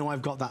 I know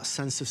I've got that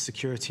sense of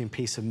security and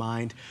peace of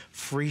mind.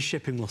 Free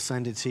shipping will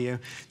send it to you.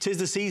 'Tis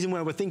the season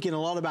where we're thinking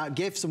a lot about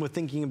gifts, and we're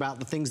thinking about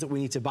the things that we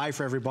need to buy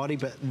for everybody,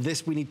 but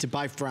this we need to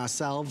buy for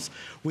ourselves.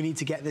 We need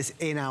to get this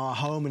in our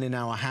home and in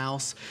our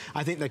house.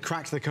 I think they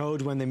cracked the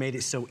code when they made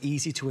it so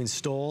easy to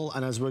install,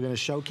 and as we're going to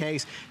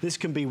showcase, this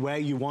can be where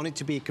you want it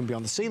to be. It can be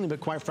on the ceiling, but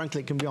quite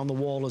frankly, it can be on the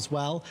wall as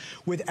well.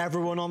 With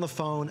everyone on the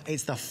phone,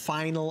 it's the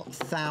final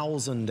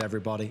 1,000,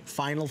 everybody.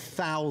 Final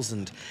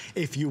 1,000.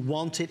 If you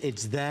want it,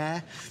 it's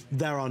there.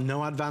 There are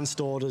no advanced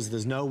orders.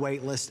 There's no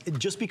wait list.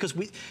 Just because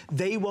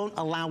they won't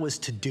allow us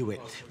to do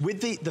it.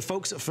 With the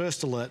folks at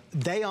First Alert,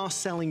 they are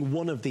selling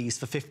one of these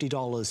for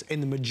 $50 in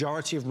the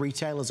majority of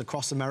retailers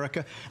across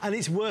America, and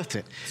it's worth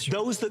it.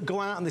 Those that go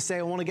out and they say,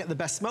 I want to get the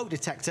best smoke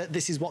detector,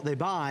 this is what they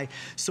buy.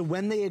 So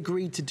when they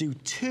agreed to do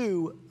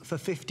 2 for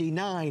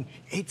 $59,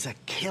 it's a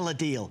killer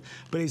deal.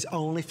 But it's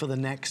only for the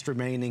next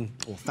remaining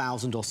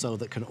 1,000 or so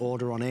that can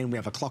order on in. We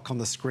have a clock on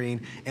the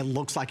screen. It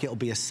looks like it'll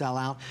be a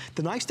sellout.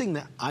 The nice thing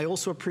that I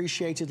also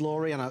appreciated,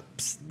 Laurie, and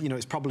you know,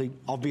 it's probably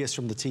obvious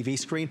from the TV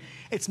screen,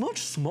 it's much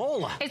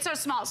smaller. It's so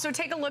small. So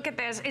take a look at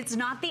this. It's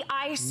not the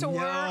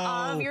eyesore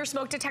of your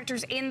smoke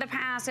detectors in the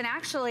past. And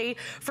actually,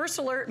 First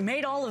Alert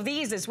made all of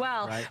these as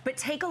well. Right. But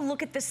take a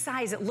look at the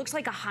size. It looks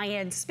like a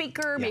high-end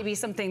speaker, maybe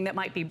something that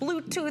might be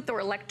Bluetooth or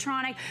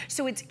electronic.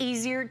 So it's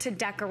easier to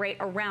decorate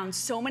around.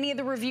 So many of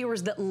the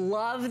reviewers that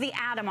love the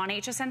Atom on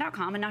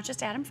HSN.com, and not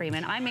just Adam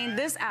Freeman, I mean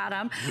this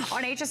Atom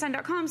on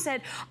HSN.com,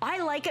 said, I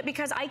like it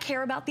because I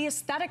care about the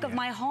aesthetic of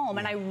my home,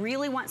 and I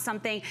really want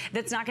something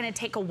that's not going to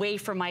take away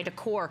from my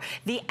decor.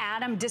 The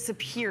Atom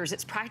disappears.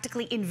 It's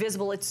practically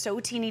invisible. It's so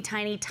teeny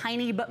tiny,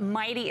 tiny but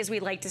mighty, as we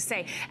like to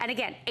say. And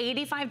again,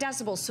 85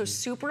 decibels, so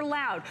super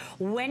loud.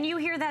 When you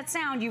hear that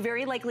sound, you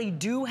very likely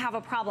do have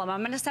a problem.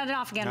 I'm going to set it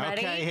off again.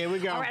 Ready? Okay, here we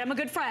go. All right, I'm a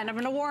good friend. I'm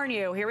going to warn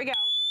you. Here we go.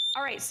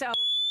 All right, so.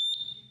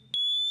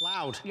 It's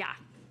loud. Yeah.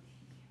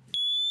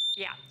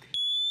 Yeah.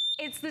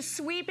 It's the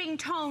sweeping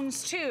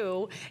tones,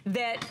 too,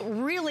 that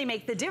really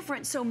make the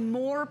difference, so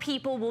more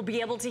people will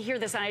be able to hear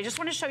this. And I just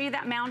want to show you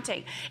that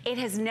mounting. It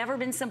has never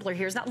been simpler.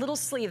 Here's that little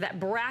sleeve, that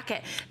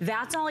bracket.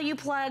 That's all you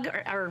plug,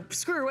 or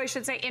screw, I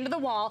should say, into the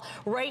wall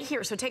right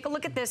here. So take a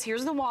look at this.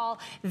 Here's the wall.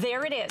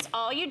 There it is.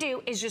 All you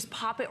do is just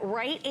pop it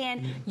right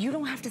in. You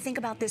don't have to think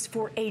about this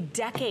for a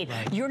decade.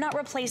 Right. You're not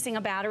replacing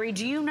a battery.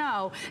 Do you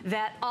know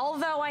that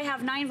although I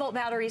have 9-volt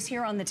batteries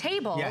here on the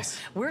table,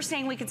 we're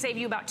saying we could save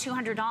you about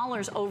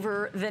 $200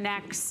 over the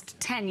next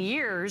 10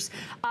 years.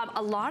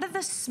 A lot of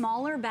the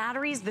smaller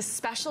batteries, the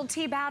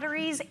specialty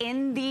batteries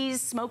in these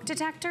smoke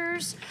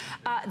detectors,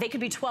 they could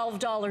be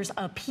 $12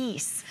 a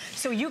piece.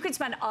 So you could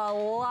spend a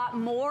lot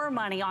more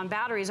money on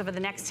batteries over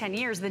the next 10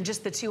 years than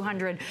just the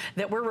 $200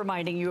 that we're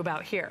reminding you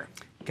about here.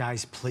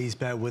 Guys, please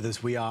bear with us.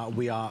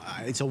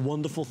 It's a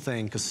wonderful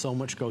thing because so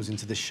much goes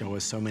into this show,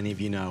 as so many of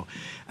you know.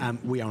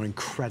 We are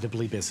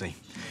incredibly busy.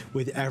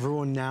 With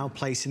everyone now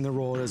placing their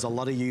orders, a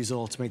lot of use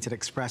Automated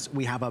Express,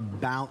 we have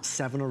about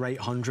 700 or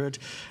 800.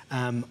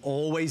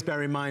 Always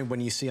bear in mind when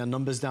you see our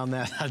numbers down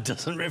there, that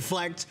doesn't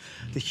reflect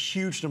the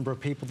huge number of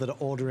people that are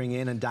ordering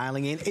in and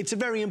dialing in. It's a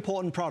very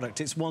important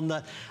product. It's one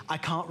that I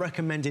can't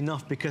recommend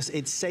enough because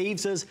it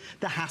saves us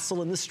the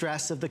hassle and the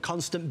stress of the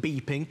constant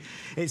beeping.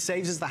 It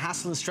saves us the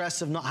hassle and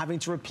stress of not having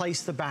to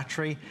replace the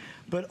battery,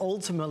 but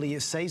ultimately it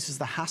saves us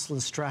the hassle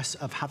and stress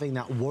of having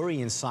that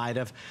worry inside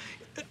of,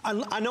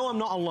 I know I'm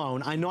not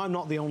alone, I know I'm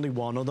not the only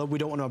one, although we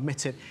don't want to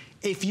admit it.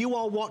 If you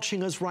are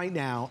watching us right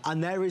now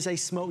and there is a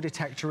smoke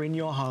detector in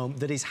your home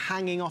that is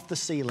hanging off the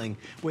ceiling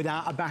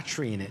without a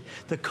battery in it,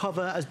 the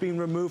cover has been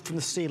removed from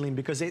the ceiling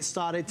because it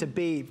started to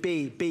beep,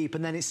 beep, beep,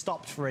 and then it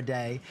stopped for a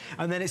day,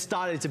 and then it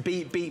started to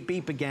beep, beep,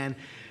 beep again,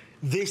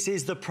 This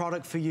is the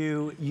product for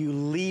you. You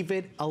leave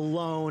it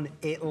alone.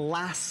 It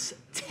lasts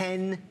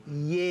 10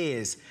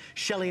 years.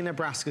 Shelly in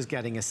Nebraska's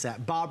getting a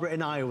set. Barbara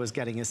in Iowa's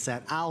getting a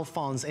set.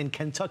 Alphonse in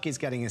Kentucky's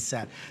getting a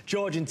set.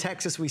 George in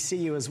Texas, we see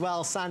you as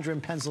well. Sandra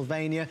in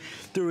Pennsylvania.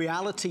 The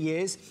reality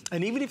is,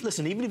 and even if,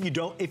 listen, even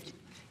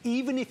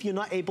if you're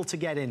not able to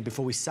get in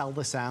before we sell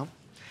this out,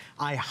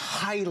 I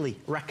highly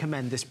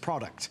recommend this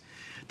product.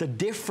 The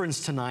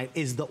difference tonight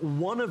is that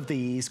one of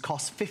these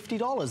costs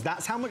 $50.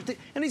 That's how much,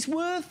 and it's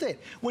worth it.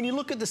 When you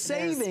look at the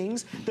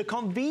savings, the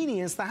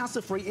convenience, the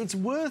hassle-free, it's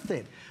worth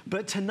it.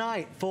 But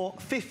tonight, for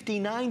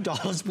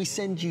 $59, we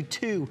send you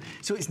two.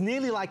 So it's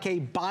nearly like a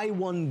buy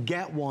one,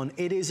 get one.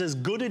 It is as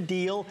good a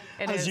deal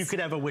as you could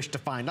ever wish to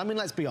find. I mean,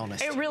 let's be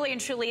honest. It really and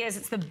truly is.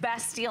 It's the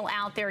best deal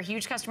out there.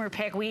 Huge customer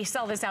pick. We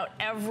sell this out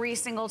every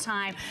single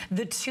time.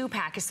 The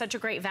 2-pack is such a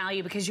great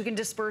value because you can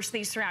disperse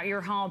these throughout your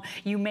home.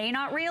 You may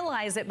not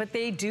realize it, but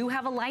they do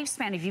have a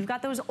lifespan. If you've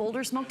got those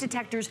older smoke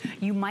detectors,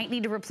 you might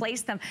need to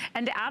replace them.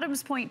 And to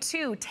Adam's point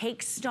too,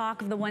 take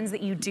stock of the ones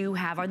that you do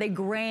have. Are they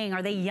graying?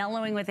 Are they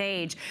yellowing with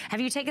age? Have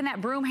you taken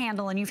that broom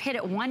handle and you've hit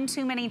it one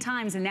too many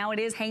times and now it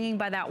is hanging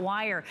by that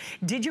wire?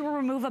 Did you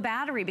remove a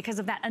battery because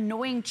of that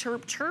annoying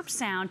chirp chirp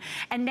sound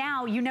and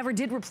now you never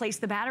did replace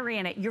the battery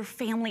in it? Your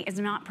family is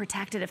not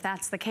protected if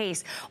that's the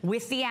case.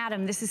 With the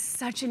Atom, this is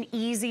such an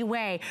easy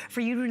way for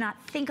you to not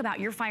think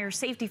about your fire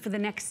safety for the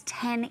next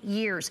 10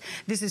 years.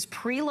 This is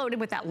preloaded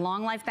with that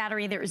long life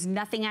battery. There is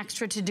nothing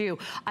extra to do.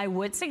 I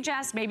would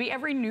suggest maybe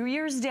every New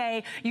Year's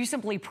Day, you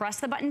simply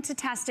press the button to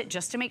test it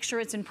just to make sure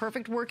it's in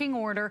perfect working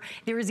order.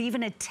 There is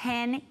even a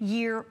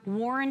 10-year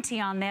warranty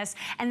on this.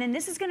 And then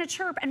this is gonna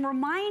chirp and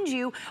remind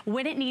you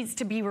when it needs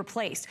to be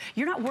replaced.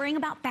 You're not worrying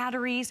about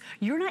batteries.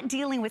 You're not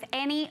dealing with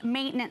any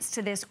maintenance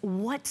to this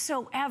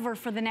whatsoever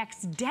for the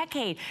next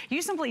decade.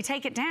 You simply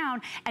take it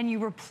down and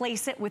you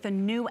replace it with a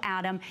new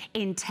Atom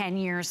in 10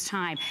 years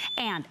time.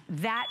 And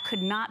that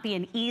could not be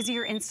an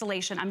easier installation.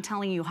 I'm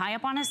telling you, high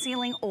up on a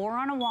ceiling or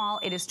on a wall,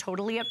 it is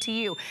totally up to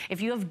you.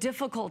 If you have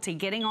difficulty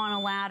getting on a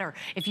ladder,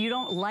 if you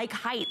don't like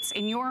heights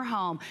in your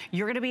home,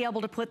 you're gonna be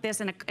able to put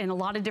this in a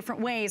lot of different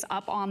ways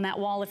up on that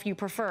wall if you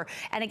prefer.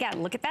 And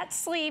again, look at that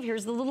sleeve.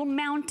 Here's the little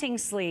mounting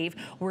sleeve.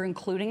 We're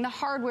including the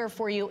hardware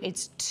for you.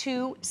 It's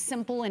 2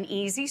 simple and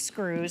easy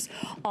screws.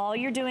 All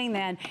you're doing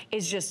then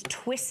is just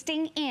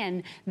twisting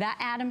in that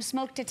Atom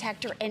smoke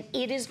detector and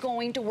it is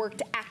going to work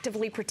to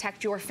actively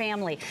protect your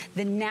family.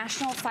 The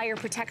National Fire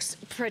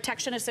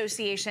Protection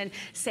Association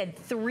said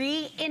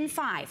 3 in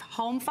 5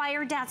 home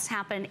fire deaths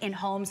happen in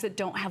homes that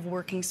don't have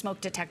working smoke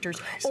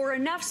detectors or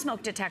enough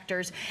smoke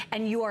detectors,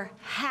 and you are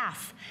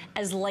half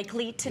as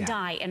likely to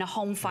die in a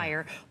home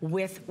fire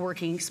with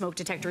working smoke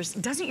detectors.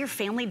 Doesn't your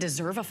family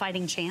deserve a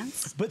fighting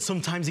chance? But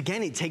sometimes,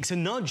 again, it takes a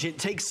nudge. It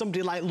takes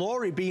somebody like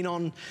Lori being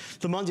on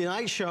the Monday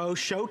Night Show,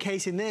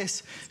 showcasing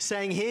this,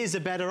 saying, here's a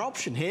better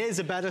option, here's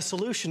a better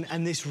solution,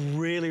 and this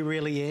really,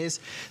 really is.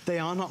 They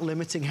are not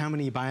limiting how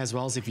many you buy as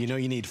well. As if you know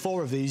you need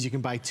 4 of these, you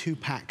can buy 2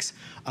 packs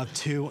of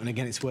 2, and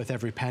again, it's worth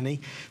every penny.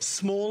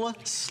 Smaller,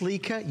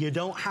 sleeker, you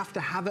don't have to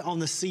have it on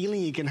the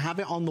ceiling, you can have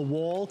it on the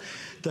wall.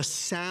 The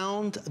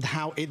sound,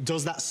 how it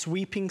does that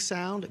sweeping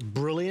sound,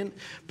 brilliant,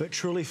 but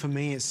truly for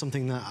me, it's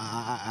something that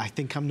I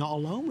think I'm not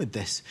alone with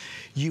this.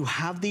 You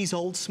have these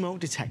old smoke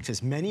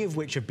detectors, many of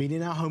which have been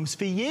in our homes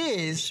for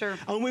years,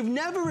 and we've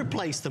never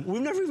replaced them.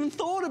 We've never even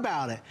thought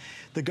about it.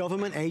 The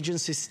government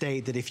agencies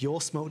state that if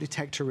your smoke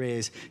detector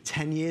is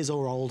 10 years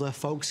or older,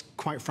 folks,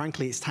 quite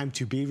frankly, it's time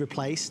to be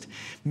replaced.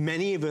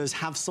 Many of us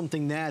have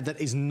something there that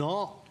is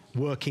not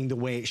working the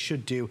way it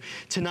should do.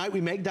 Tonight we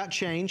make that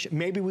change.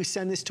 Maybe we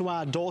send this to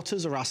our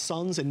daughters or our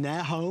sons in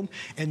their home,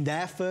 in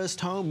their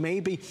first home.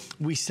 Maybe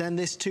we send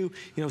this to, you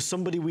know,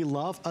 somebody we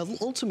love.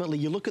 Ultimately,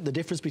 you look at the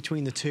difference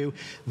between the two.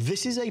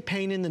 This is a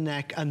pain in the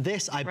neck, and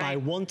this I buy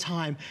one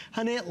time,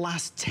 and it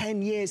lasts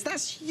 10 years.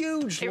 That's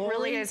huge, Lori. It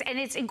really is, and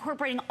it's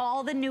incorporating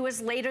all the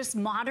newest, latest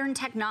modern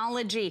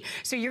technology.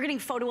 So you're getting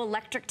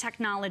photoelectric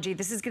technology.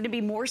 This is going to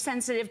be more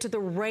sensitive to the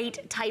right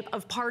type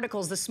of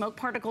particles, the smoke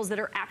particles that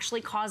are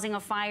actually causing a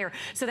fire.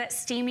 So that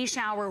steamy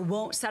shower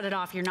won't set it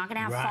off. You're not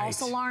gonna have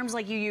false alarms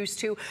like you used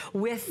to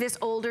with this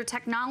older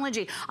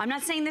technology. I'm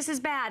not saying this is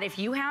bad. If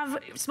you have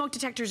smoke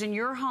detectors in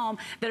your home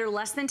that are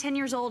less than 10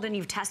 years old and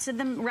you've tested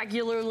them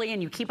regularly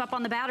and you keep up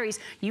on the batteries,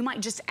 you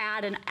might just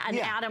add an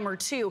Atom or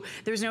 2.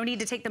 There's no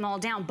need to take them all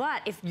down.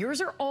 But if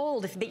yours are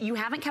old, if you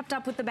haven't kept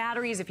up with the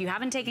batteries, if you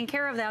haven't taken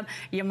care of them,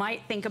 you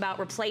might think about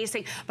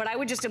replacing. But I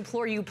would just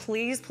implore you,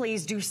 please,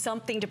 please do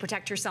something to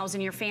protect yourselves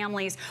and your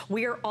families.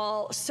 We are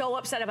all so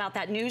upset about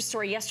that news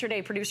story yesterday.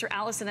 Producer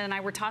Allison and I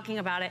were talking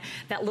about it.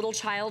 That little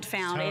child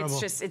found. It's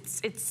just,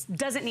 it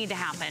doesn't need to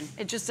happen.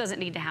 It just doesn't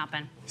need to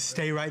happen.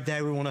 Stay right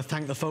there. We want to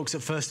thank the folks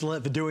at First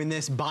Alert for doing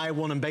this. Buy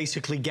one and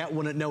basically get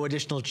one at no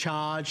additional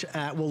charge.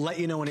 We'll let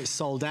you know when it's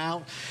sold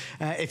out.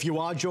 If you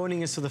are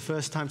joining us for the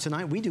first time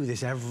tonight, we do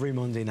this every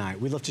Monday night.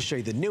 We love to show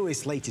you the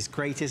newest, latest,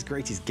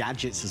 greatest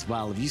gadgets as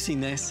well. Have you seen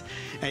this?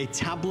 A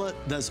tablet.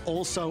 There's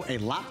also a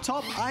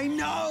laptop. I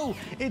know!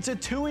 It's a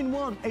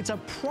 2-in-1. It's a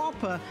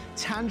proper,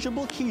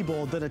 tangible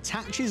keyboard that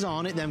attaches latches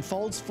on, it then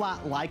folds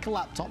flat like a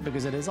laptop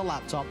because it is a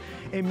laptop.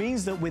 It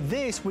means that with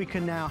this, we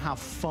can now have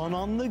fun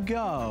on the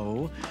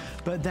go,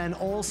 but then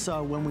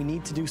also when we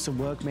need to do some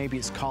work, maybe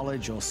it's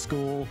college or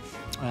school,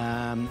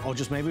 or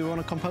just maybe we want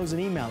to compose an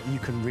email, you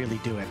can really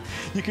do it.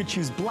 You could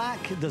choose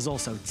black, there's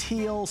also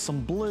teal,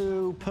 some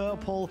blue,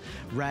 purple,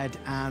 red,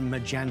 and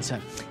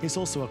magenta. It's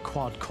also a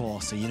quad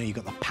core, so you know you've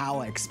got the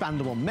power,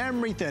 expandable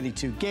memory,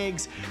 32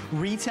 gigs.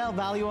 Retail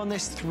value on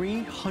this,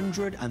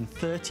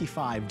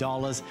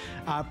 $335.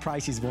 Our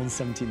price is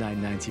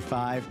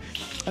 $179.95.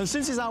 And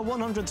since it's our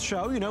 100th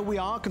show, you know, we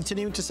are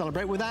continuing to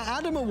celebrate with our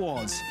Adam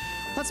Awards.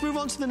 Let's move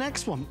on to the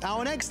next one.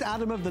 Our next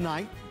Adam of the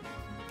night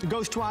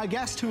goes to our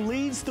guest who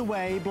leads the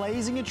way,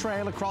 blazing a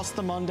trail across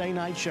the Monday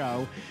night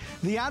show.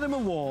 The Adam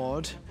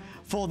Award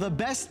for the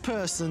best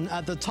person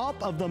at the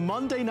top of the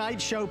Monday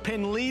night show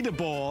pin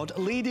leaderboard,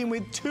 leading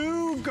with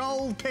 2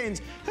 gold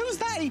pins. Who's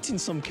that eating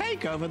some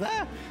cake over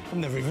there? I've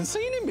never even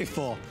seen him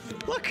before.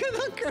 Look,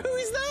 who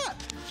is that?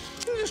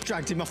 They just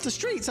dragged him off the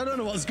streets. I don't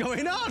know what's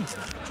going on.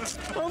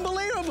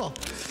 Unbelievable.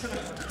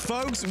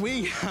 Folks,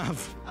 we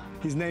have...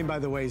 His name, by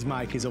the way, is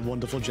Mike. He's a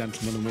wonderful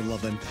gentleman, and we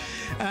love him.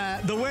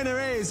 The winner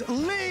is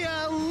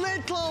Leah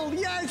Little.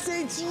 Yes,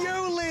 it's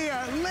you,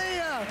 Leah.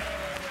 Leah,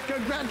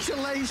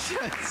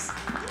 congratulations.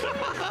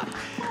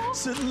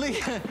 So,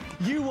 Leah,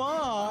 you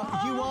are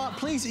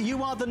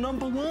the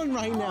 #1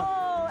 right now.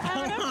 Oh,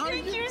 Adam,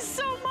 thank you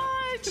so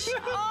much.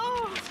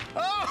 Oh,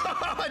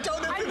 I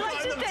don't know if I'd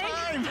like to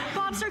thank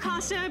Bob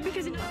Sarcosta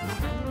because...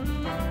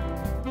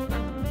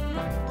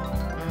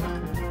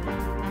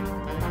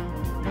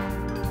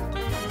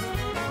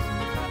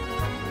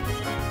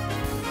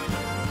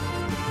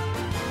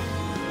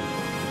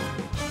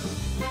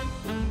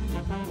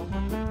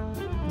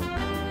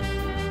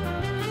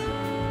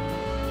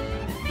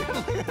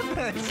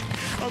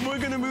 And we're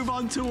going to move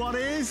on to what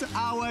is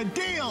our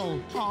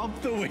deal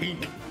of the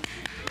week.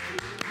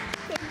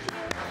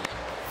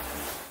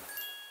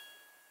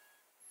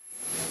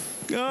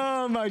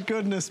 Oh, my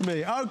goodness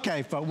me.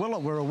 Okay, folks, well,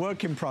 look, we're a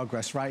work in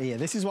progress right here.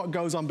 This is what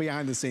goes on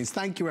behind the scenes.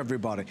 Thank you,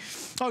 everybody.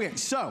 Okay,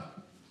 so...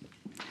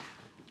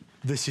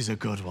 this is a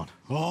good one.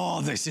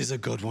 Oh, this is a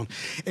good one.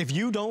 If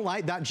you don't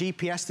like that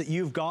GPS that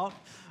you've got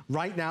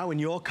right now in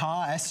your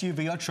car,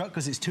 SUV or truck,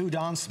 because it's too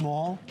darn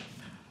small,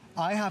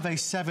 I have a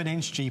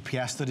 7-inch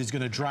GPS that is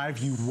going to drive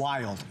you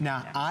wild.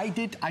 Now, I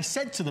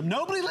said to them,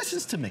 nobody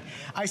listens to me.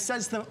 I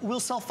said to them,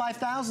 we'll sell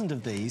 5,000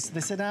 of these.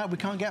 They said, we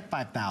can't get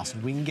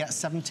 5,000. We can get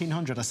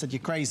 1,700. I said, you're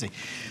crazy.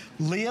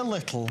 Leah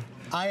Little,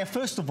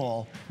 first of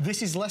all,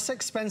 this is less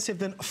expensive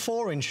than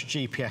 4-inch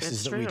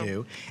GPSs that we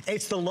do.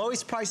 It's the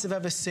lowest price I've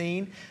ever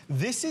seen.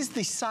 This is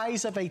the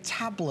size of a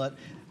tablet.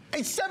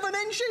 It's 7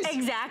 inches.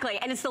 Exactly,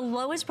 and it's the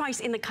lowest price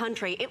in the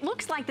country. It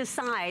looks like the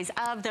size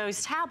of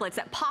those tablets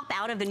that pop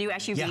out of the new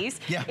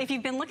SUVs. Yeah. If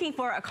you've been looking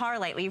for a car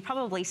lately, you've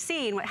probably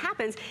seen what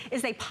happens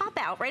is they pop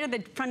out right at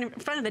the front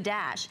of the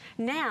dash.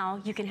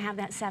 Now you can have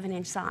that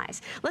 7-inch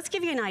size. Let's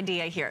give you an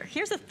idea here.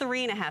 Here's a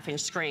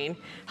 3.5-inch screen.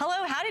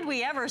 Hello, how did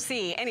we ever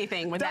see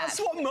anything with that? That's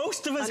what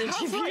most of us have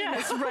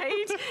GPS,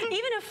 right?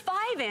 Even a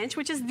 5-inch,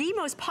 which is the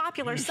most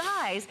popular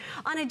size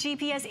on a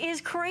GPS,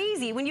 is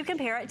crazy when you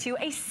compare it to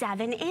a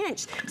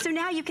 7-inch. So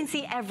now you can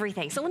see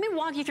everything. So let me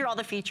walk you through all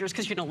the features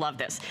because you're gonna love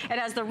this. It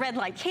has the red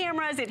light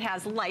cameras, it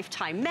has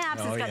lifetime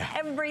maps, it's got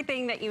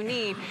everything that you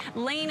need.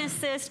 Lane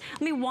assist,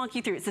 let me walk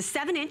you through. It's a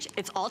 7-inch,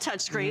 it's all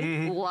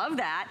touchscreen, love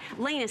that.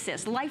 Lane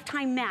assist,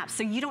 lifetime maps,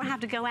 so you don't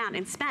have to go out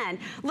and spend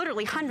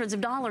literally hundreds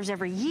of dollars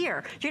every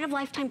year. You're gonna have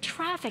lifetime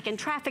traffic and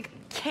traffic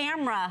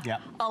camera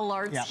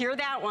alerts, hear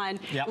that one.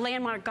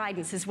 Landmark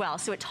guidance as well.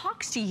 So it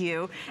talks to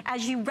you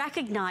as you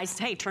recognize,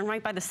 hey, turn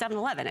right by the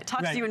 7-Eleven. It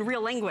talks to you in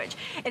real language.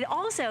 It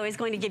also is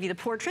going to give you the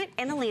portrait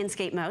and the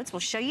landscape modes. We'll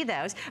show you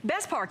those.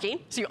 Best parking,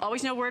 so you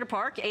always know where to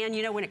park and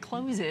you know when it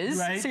closes,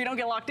 so you don't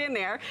get locked in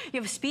there. You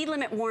have speed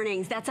limit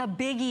warnings. That's a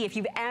biggie. If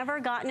you've ever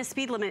gotten a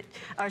speed limit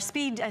or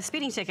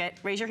speeding ticket,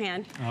 raise your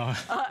hand.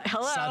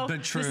 Hello. Sad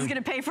but true. This is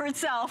going to pay for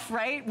itself,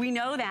 right? We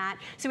know that.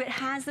 So it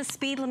has the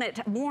speed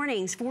limit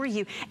warnings for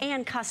you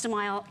and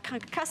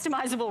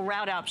customizable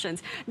route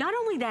options. Not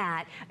only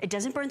that, it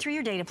doesn't burn through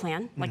your data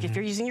plan, like if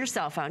you're using your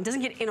cell phone. It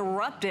doesn't get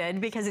interrupted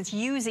because it's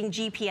using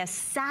GPS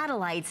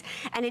satellites,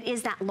 and it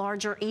is that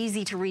larger,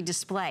 easy to read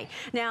display.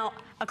 Now,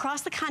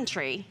 across the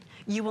country,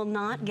 you will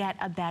not get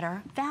a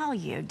better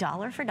value,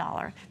 dollar for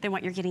dollar, than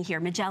what you're getting here.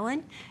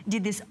 Magellan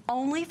did this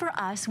only for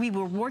us. We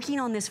were working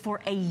on this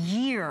for a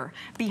year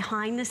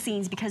behind the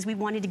scenes because we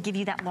wanted to give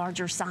you that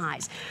larger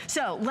size.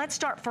 So let's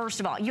start first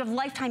of all. You have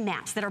lifetime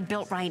maps that are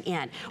built right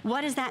in.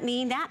 What does that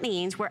mean? That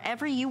means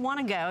wherever you want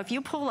to go, if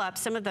you pull up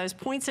some of those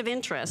points of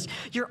interest,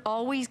 you're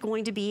always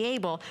going to be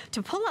able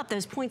to pull up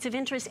those points of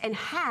interest and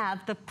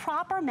have the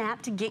proper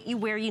map to get you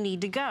where you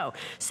need to go.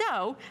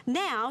 So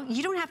now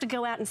you don't have to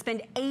go out and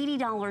spend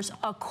 $80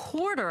 a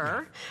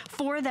quarter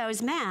for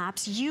those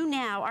maps, you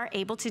now are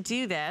able to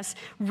do this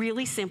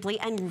really simply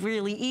and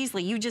really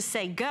easily. You just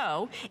say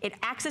go, it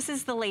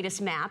accesses the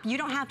latest map. You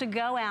don't have to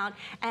go out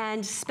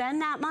and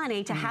spend that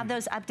money to have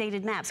those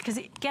updated maps, because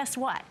guess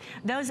what?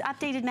 Those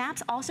updated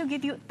maps also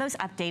give you those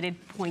updated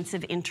points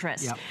of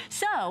interest. Yep.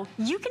 So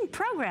you can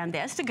program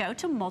this to go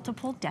to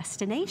multiple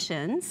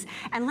destinations.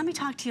 And let me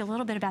talk to you a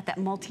little bit about that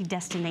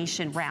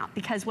multi-destination route,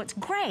 because what's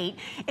great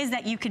is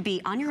that you could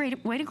be on your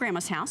way to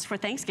grandma's house for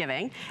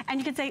Thanksgiving, and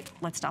you could say,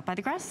 let's stop by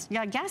the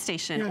gas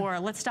station, or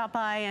let's stop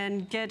by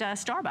and get a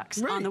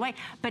Starbucks on the way.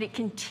 But it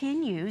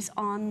continues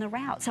on the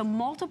route. So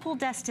multiple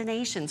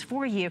destinations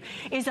for you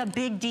is a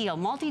big deal.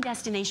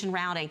 Multi-destination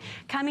routing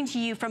coming to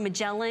you from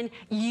Magellan,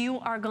 you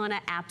are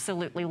gonna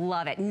absolutely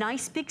love it.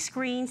 Nice big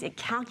screens, it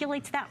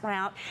calculates that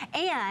route,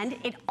 and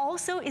it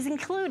also is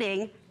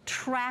including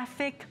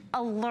traffic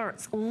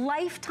alerts,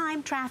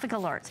 lifetime traffic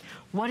alerts.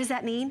 What does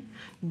that mean?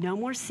 No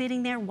more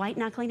sitting there white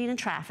knuckling in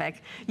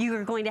traffic. You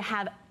are going to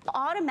have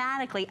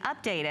automatically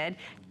updated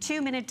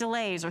 2-minute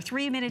delays or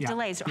 3-minute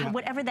delays, or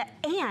whatever that.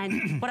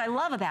 And what I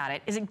love about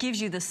it is it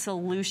gives you the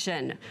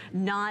solution,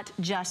 not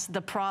just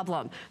the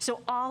problem.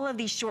 So all of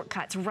these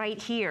shortcuts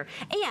right here.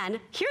 And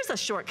here's a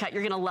shortcut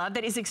you're gonna love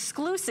that is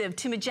exclusive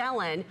to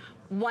Magellan.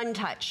 One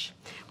touch.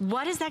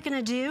 What is that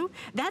gonna do?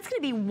 That's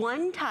gonna be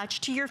one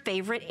touch to your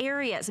favorite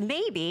areas.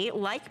 Maybe,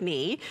 like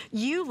me,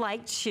 you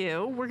like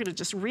to, we're gonna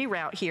just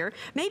reroute here,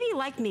 maybe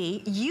like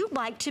me, you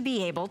like to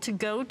be able to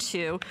go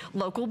to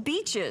local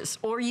beaches,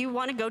 or you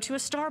wanna go to a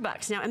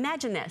Starbucks. Now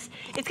imagine this,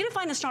 it's gonna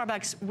find the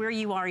Starbucks where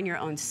you are in your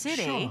own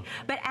city,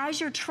 but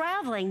as you're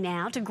traveling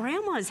now to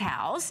grandma's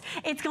house,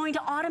 it's going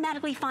to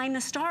automatically find the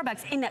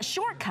Starbucks in that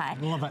shortcut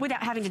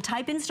without having to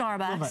type in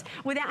Starbucks,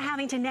 without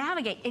having to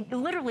navigate. It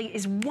literally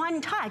is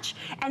one touch,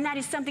 and that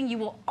is something you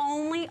will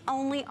only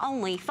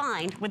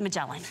find with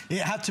Magellan. It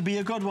had to be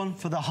a good one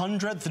for the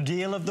 100th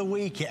deal of the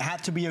week. It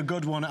had to be a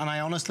good one, and I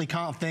honestly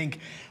can't think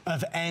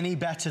of any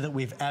better that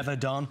we've ever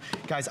done.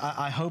 Guys,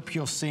 I hope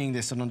you're seeing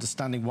this and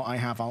understanding what I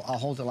have. I'll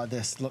hold it like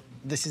this. Look,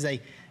 this is a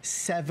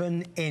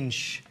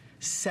 7-inch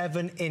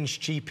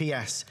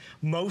GPS.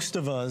 Most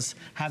of us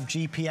have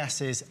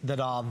GPSs that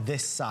are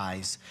this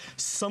size.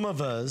 Some of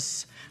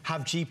us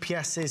have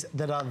GPSs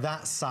that are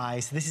that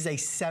size. This is a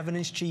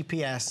 7-inch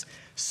GPS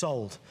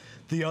sold.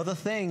 The other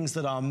things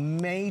that are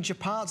major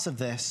parts of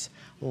this,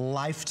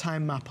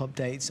 lifetime map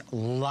updates,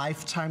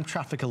 lifetime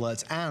traffic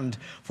alerts, and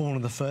for one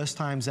of the first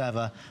times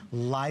ever,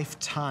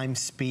 lifetime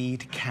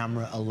speed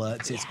camera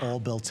alerts. It's all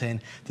built in.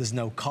 There's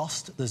no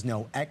cost, there's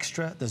no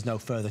extra, there's no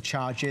further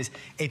charges.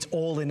 It's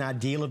all in our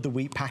deal of the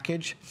week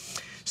package.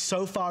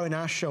 So far in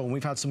our show, and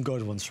we've had some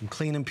good ones, from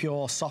Clean and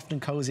Pure, Soft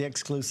and Cozy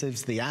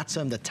exclusives, the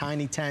Atom, the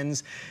Tiny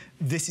 10s.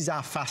 This is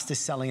our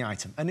fastest selling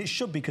item, and it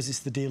should, because it's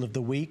the deal of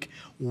the week.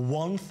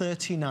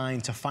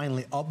 $139 to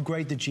finally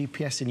upgrade the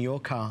GPS in your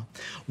car.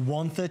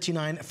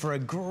 $139 for a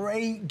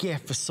great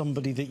gift for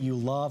somebody that you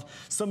love,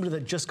 somebody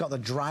that just got the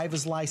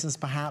driver's license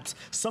perhaps,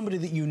 somebody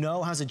that you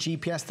know has a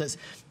GPS that's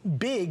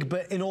big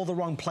but in all the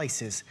wrong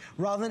places.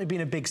 Rather than it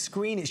being a big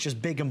screen, it's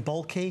just big and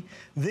bulky.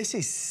 This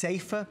is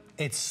safer,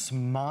 it's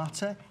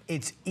smarter,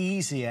 it's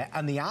easier,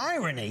 and the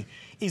irony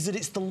is that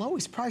it's the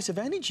lowest price of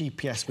any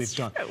GPS we've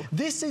done.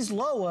 This is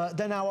lower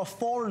than our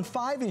 4- and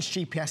 5-inch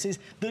GPSs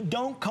that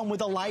don't come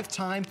with a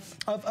lifetime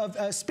of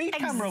speed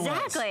camera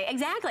alerts.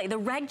 Exactly. The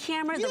red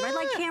cameras, the red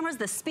light cameras,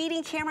 the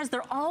speeding cameras,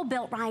 they're all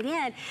built right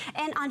in.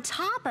 And on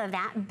top of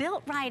that,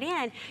 built right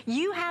in,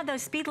 you have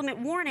those speed limit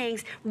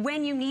warnings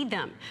when you need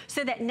them.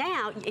 So that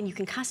now, and you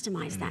can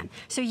customize them.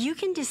 So you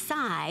can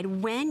decide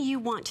when you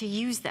want to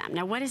use them.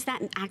 Now, what does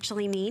that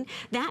actually mean?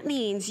 That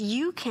means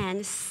you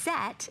can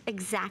set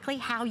exactly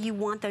how you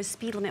want those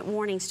speed limit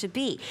warnings to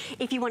be.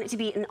 If you want it to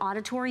be an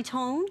auditory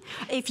tone,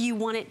 if you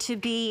want it to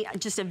be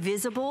just a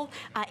visible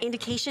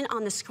indication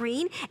on the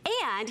screen.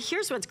 And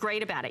here's what's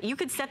great about it. You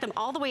could set them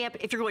all the way up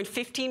if you're going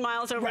 15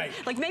 miles over.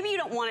 Like maybe you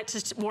don't want it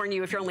to warn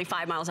you if you're only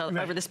 5 miles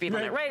over the speed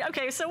limit, right?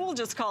 Okay, so we'll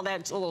just call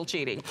that a little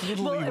cheating.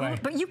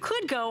 But you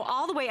could go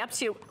all the way up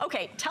to,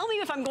 okay, tell me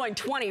if I'm going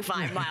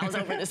 25 miles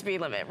over the speed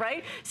limit,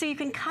 right? So you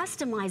can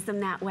customize them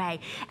that way.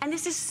 And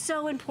this is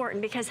so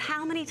important, because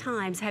how many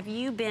times have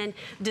you been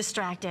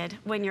distracted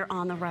when you're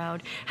on the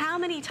road? How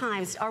many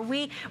times are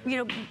we,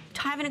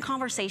 having a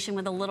conversation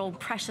with a little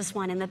precious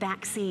one in the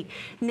back seat?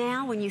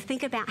 Now, when you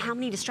think about how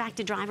many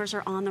distracted drivers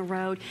are on the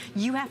road,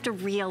 you have to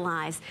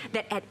realize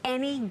that at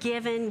any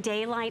given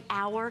daylight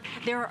hour,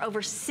 there are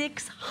over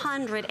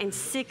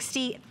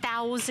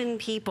 660,000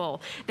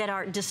 people that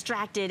are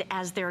distracted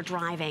as they're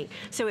driving.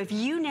 So if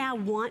you now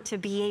want to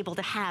be able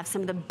to have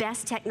some of the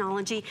best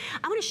technology,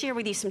 I want to share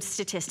with you some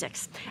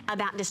statistics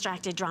about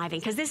distracted driving,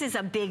 because this is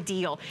a big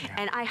deal.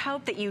 And I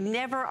hope that you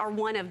never are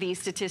one of these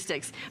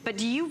statistics. But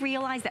do you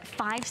realize that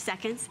 5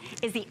 seconds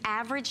is the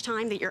average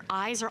time that your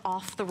eyes are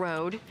off the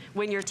road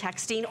when you're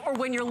texting or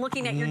when you're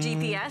looking at your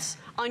GPS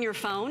on your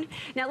phone?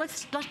 Now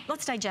let's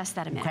digest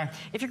that a minute.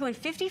 If you're going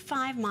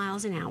 55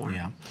 miles an hour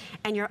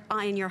and your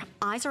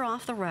eyes are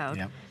off the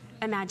road,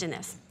 imagine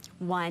this.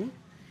 1,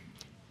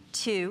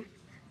 2,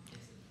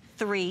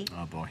 3,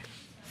 oh boy,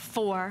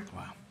 4,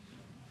 wow,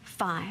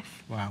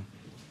 5. wow.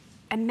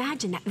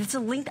 Imagine that. It's the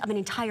length of an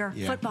entire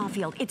football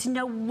field. It's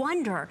no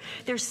wonder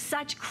there's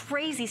such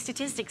crazy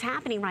statistics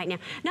happening right now.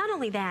 Not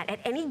only that, at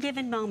any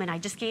given moment, I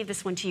just gave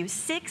this one to you,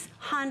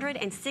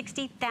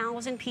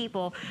 660,000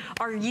 people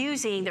are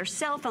using their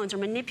cell phones or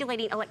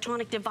manipulating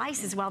electronic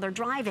devices while they're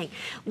driving.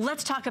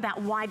 Let's talk about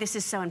why this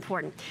is so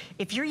important.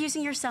 If you're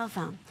using your cell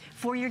phone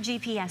for your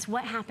GPS,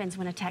 what happens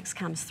when a text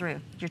comes through?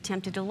 You're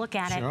tempted to look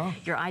at it.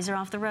 Your eyes are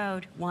off the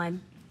road.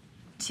 1,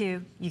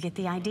 2, you get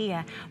the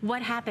idea.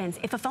 What happens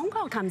if a phone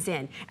call comes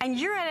in and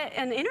you're at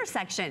an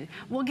intersection?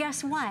 Well,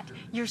 guess what?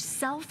 Your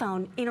cell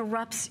phone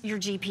interrupts your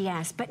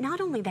GPS. But not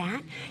only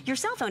that, your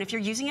cell phone, if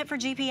you're using it for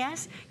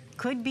GPS,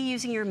 could be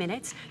using your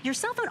minutes. Your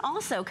cell phone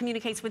also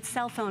communicates with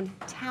cell phone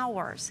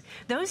towers.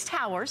 Those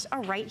towers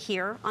are right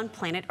here on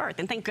planet Earth,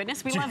 and thank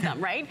goodness we love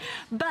them, right?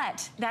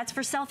 But that's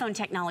for cell phone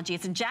technology.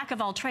 It's a jack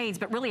of all trades,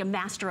 but really a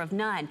master of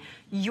none.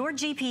 Your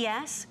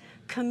GPS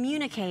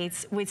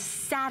communicates with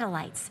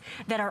satellites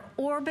that are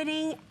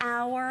orbiting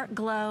our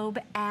globe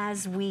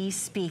as we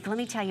speak. Let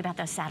me tell you about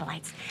those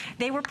satellites.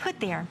 They were put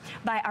there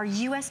by our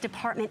U.S.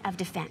 Department of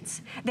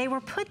Defense. They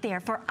were put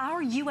there for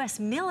our U.S.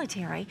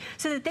 military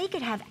so that they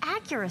could have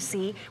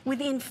accuracy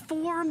within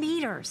 4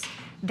 meters.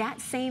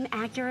 That same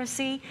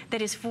accuracy that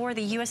is for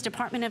the U.S.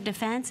 Department of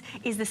Defense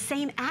is the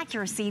same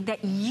accuracy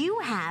that you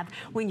have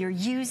when you're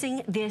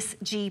using this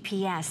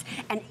GPS.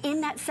 And in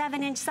that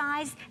 7-inch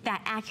size,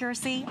 that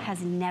accuracy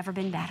has never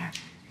been better.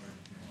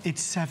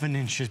 It's 7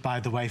 inches, by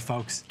the way,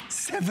 folks.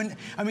 7.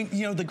 I mean,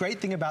 you know, the great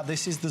thing about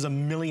this is there's a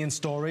million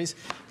stories.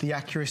 The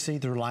accuracy,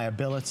 the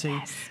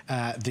reliability,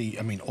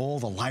 all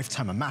the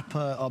lifetime of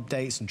mapper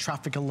updates and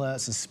traffic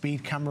alerts and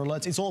speed camera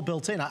alerts. It's all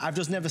built in. I've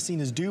just never seen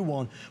us do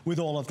one with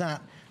all of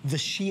that. The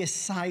sheer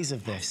size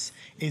of this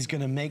is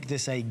going to make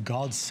this a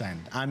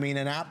godsend. I mean,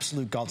 an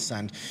absolute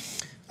godsend.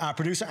 Our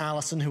producer,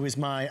 Alison, who is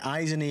my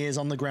eyes and ears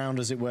on the ground,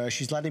 as it were,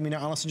 she's letting me know.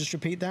 Alison, just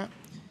repeat that.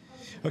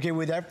 Okay,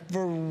 with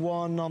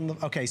everyone on the...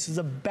 Okay, so there's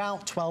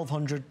about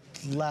 1,200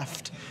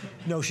 left.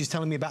 No, she's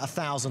telling me about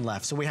 1,000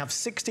 left. So we have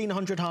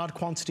 1,600 hard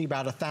quantity,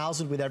 about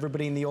 1,000 with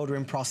everybody in the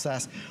ordering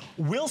process.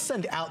 We'll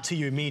send it out to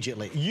you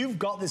immediately. You've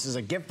got this as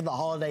a gift for the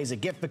holidays, a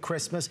gift for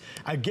Christmas,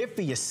 a gift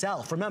for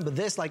yourself. Remember,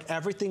 this, like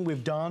everything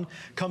we've done,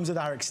 comes with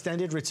our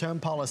extended return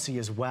policy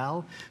as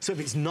well. So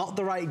if it's not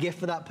the right gift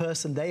for that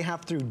person, they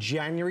have through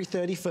January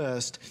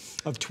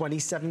 31st of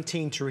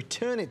 2017 to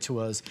return it to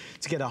us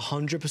to get a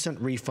 100%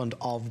 refund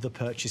of the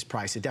purchase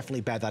price. So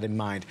definitely bear that in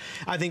mind.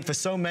 I think for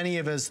so many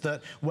of us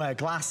that wear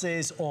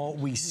glasses or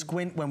we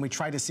squint when we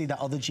try to see that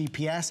other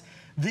GPS,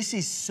 this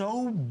is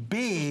so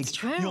big, it's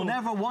true. You're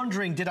never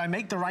wondering, did I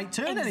make the right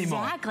turn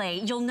anymore?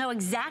 Exactly. You'll know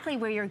exactly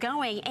where you're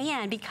going,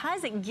 and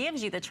because it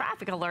gives you the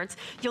traffic alerts,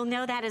 you'll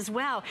know that as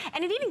well.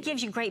 And it even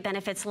gives you great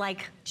benefits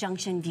like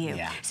junction view.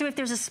 Yeah. So if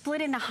there's a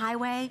split in the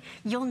highway,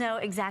 you'll know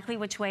exactly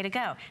which way to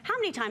go. How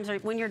many times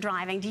when you're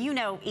driving do you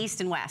know east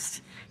and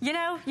west? You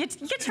know, you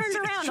get turned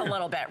around a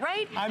little bit,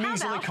 right? I'm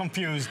easily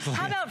confused.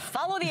 How about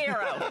follow the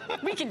arrow?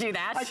 We could do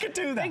that. I could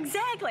do that.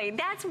 Exactly.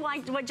 That's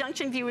what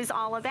junction view is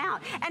all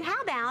about. And how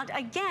about,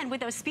 again,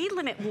 with those speed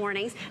limit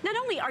warnings, not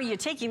only are you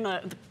taking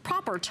the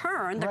proper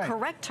turn, the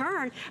correct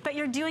turn, but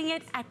you're doing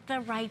it at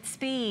the right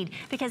speed.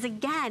 Because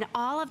again,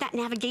 all of that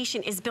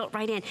navigation is built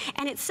right in.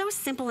 And it's so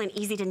simple and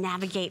easy to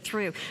navigate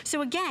through.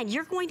 So again,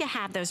 you're going to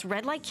have those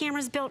red light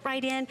cameras built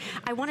right in.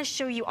 I want to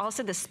show you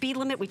also the speed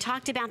limit. We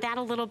talked about that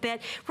a little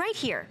bit. Right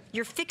here,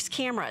 your fixed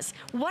cameras.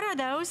 What are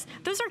those?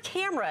 Those are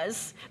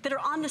cameras that are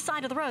on the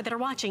side of the road that are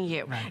watching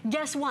you. Right.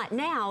 Guess what?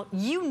 Now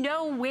you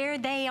know where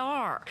they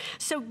are.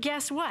 So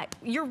guess what?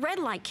 Your red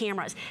light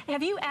cameras.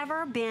 Have you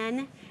ever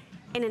been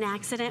in an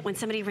accident when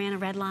somebody ran a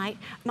red light?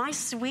 My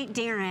sweet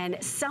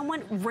Darren,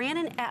 someone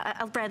ran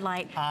a red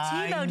light,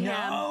 T-bowed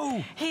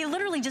him. He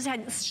literally just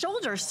had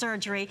shoulder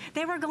surgery.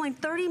 They were going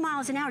 30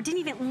 miles an hour, didn't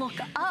even look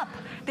up.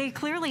 They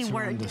clearly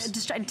were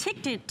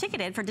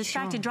ticketed for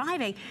distracted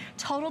driving,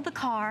 totaled the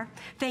car.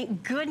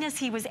 Thank goodness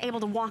he was able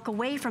to walk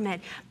away from it.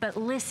 But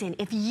listen,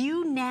 if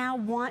you now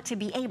want to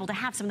be able to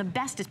have some of the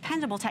best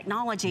dependable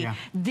technology,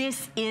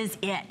 this is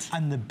it.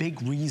 And the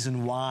big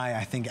reason why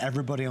I think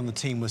everybody on the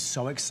team was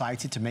so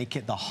excited to make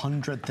it the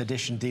 100th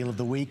edition deal of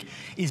the week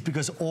is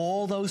because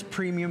all those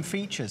premium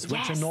features,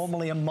 which are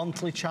normally a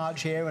monthly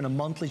charge here and a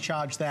monthly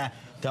charge there,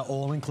 they're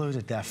all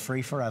included. They're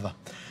free forever.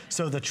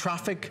 So the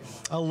traffic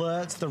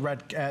alerts,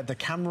 the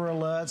camera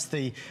alerts,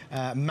 the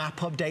map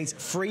updates,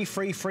 free,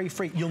 free, free,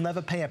 free. You'll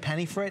never pay a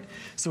penny for it.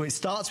 So it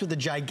starts with the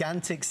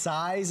gigantic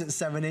size at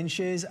 7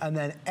 inches, and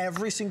then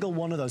every single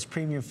one of those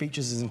premium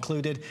features is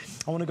included.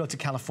 I want to go to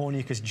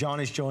California because John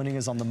is joining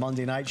us on the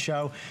Monday night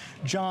show.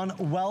 John,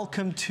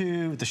 welcome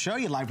to the show.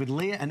 You're live with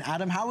Leah and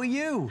Adam. How are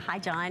you? Hi,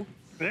 John.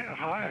 Yeah,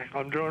 hi.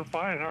 I'm doing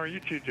fine. How are you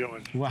two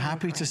doing? We're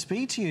happy to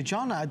speak to you.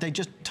 John, they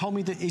just told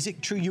me that, is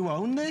it true you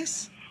own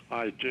this?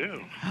 I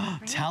do.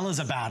 Tell us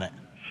about it.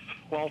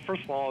 Well,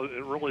 first of all,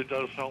 it really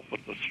does help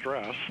with the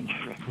stress.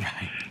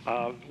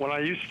 When I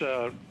used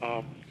to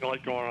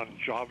like going on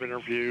job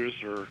interviews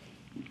or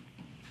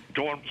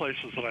going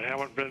places that I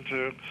haven't been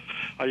to.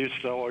 I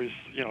used to always,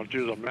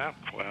 do the map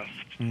quest.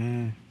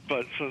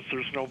 But since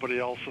there's nobody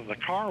else in the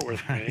car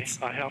with me,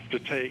 I have to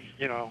take,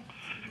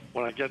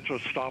 when I get to a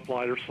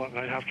stoplight or something,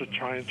 I have to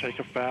try and take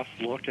a fast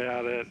look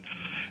at it.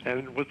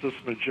 And with this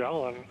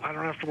Magellan, I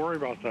don't have to worry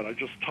about that. I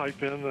just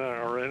type in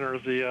or enter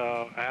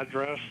the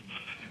address,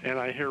 and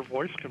I hear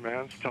voice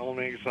commands telling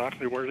me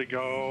exactly where to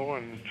go,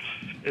 and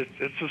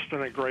it's just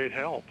been a great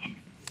help.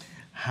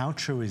 How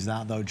true is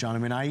that, though, John? I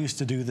mean, I used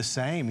to do the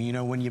same.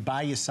 When you're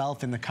by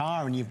yourself in the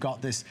car and you've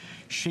got this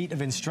sheet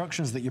of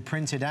instructions that you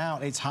printed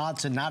out, it's hard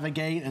to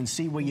navigate and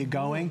see where you're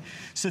going.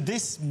 So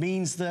this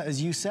means that,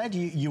 as you said,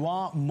 you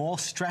are more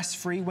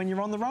stress-free when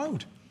you're on the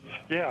road.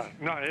 Yeah,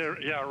 no,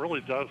 it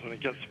really does, and it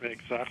gets me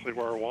exactly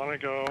where I want to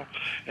go.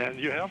 And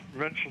you have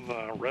mentioned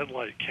the red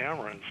light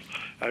cameras.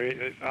 I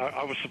mean,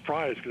 I was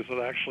surprised because it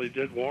actually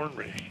did warn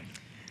me.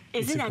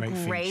 Isn't that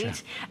great?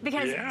 Feature.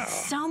 Because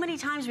so many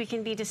times we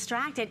can be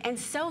distracted, and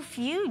so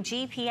few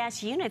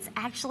GPS units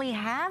actually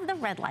have the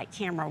red light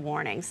camera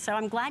warnings. So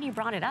I'm glad you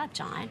brought it up,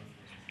 John.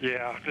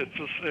 Yeah, it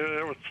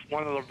was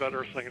one of the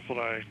better things that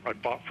I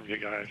bought from you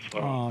guys. So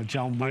oh,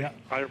 John,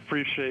 I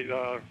appreciate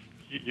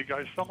you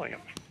guys selling it.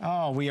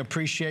 Oh, we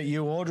appreciate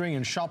you ordering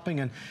and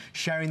shopping and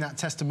sharing that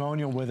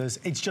testimonial with us.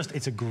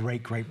 It's a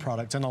great, great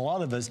product. And a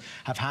lot of us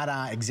have had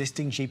our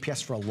existing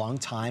GPS for a long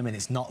time, and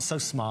it's not so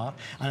smart,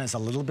 and it's a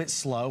little bit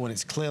slow, and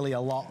it's clearly a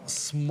lot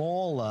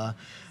smaller.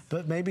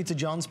 But maybe to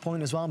John's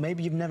point as well,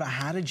 maybe you've never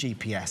had a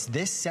GPS.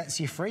 This sets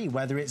you free,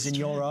 whether it's in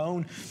your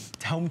own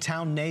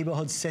hometown,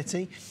 neighborhood,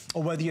 city,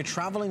 or whether you're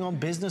traveling on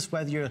business,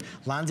 whether you're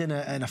landing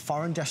in a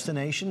foreign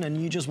destination,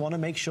 and you just want to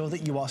make sure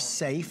that you are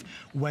safe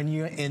when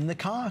you're in the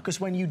car.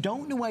 Because when you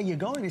don't know where you're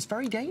going, it's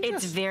very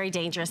dangerous. It's very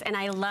dangerous. And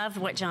I love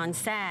what John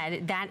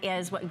said. That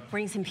is what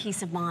brings him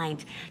peace of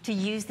mind, to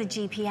use the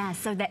GPS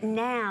so that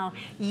now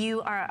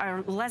you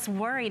are less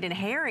worried and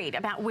harried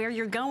about where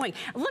you're going.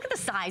 Look at the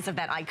size of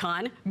that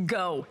icon.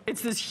 Go.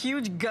 It's this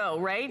huge go,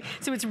 right?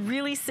 So it's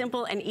really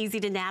simple and easy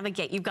to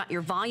navigate. You've got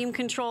your volume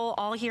control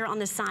all here on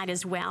the side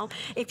as well.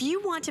 If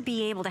you want to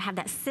be able to have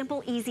that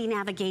simple, easy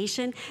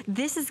navigation,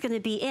 this is going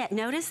to be it.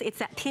 Notice it's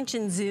that pinch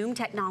and zoom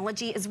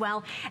technology as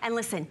well. And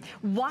listen,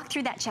 walk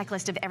through that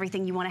checklist of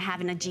everything you want to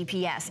have in a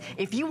GPS.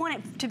 If you want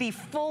it to be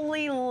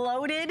fully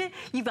loaded,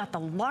 you've got the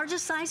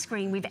largest size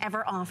screen we've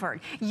ever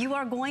offered. You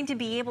are going to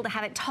be able to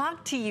have it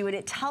talk to you, and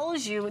it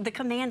tells you the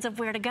commands of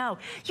where to go.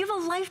 You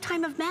have a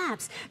lifetime of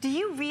maps. Do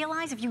you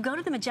realize if you go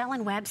to the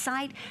Magellan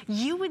website,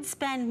 you would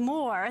spend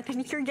more than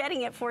you're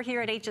getting it for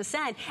here at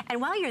HSN? And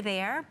while you're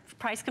there,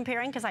 price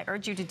comparing, because I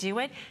urge you to do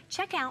it,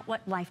 check out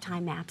what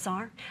lifetime maps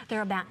are.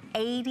 They're about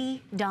 $80,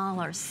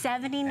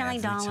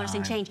 $79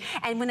 and change.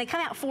 And when they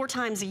come out 4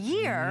 times a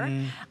year,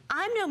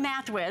 I'm no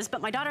math whiz, but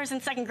my daughter's in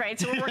 2nd grade,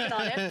 so we're working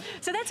on it.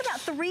 So that's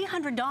about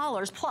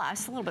 $300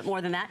 plus, a little bit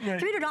more than that,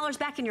 $300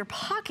 back in your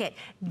pocket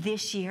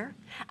this year,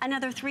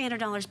 another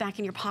 $300 back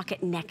in your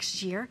pocket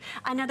next year,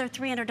 another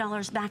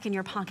 $300 back in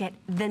your pocket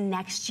the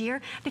next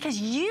year, because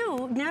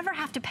you never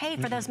have to pay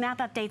for those map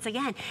updates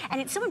again.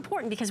 And it's so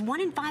important because 1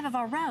 in 5 of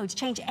our roads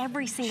change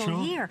every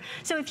single year.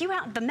 So if you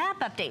have the map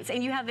updates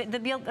and you have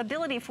the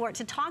ability for it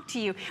to talk to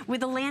you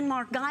with the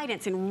landmark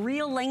guidance in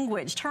real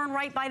language, turn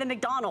right by the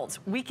McDonald's,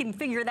 we can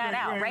figure that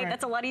out, right?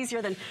 That's a lot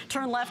easier than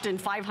turn left in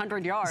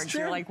 500 yards.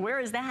 You're like, where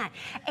is that?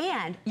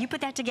 And you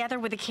put that together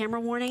with the camera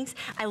warnings.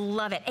 I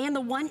love it. And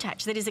the One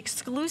Touch that is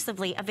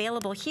exclusively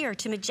available here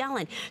to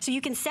Magellan. So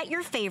you can set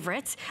your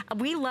favorites.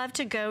 We love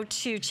to go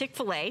to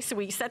Chick-fil-A, so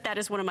we set that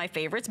as one of my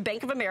favorites.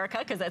 Bank of America,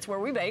 because that's where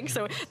we bank.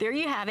 So there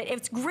you have it.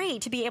 It's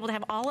great to be able to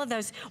have all of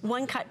those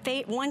One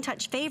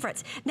Touch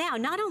favorites. Now,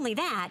 not only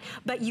that,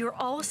 but you're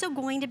also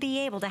going to be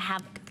able to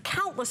have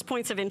countless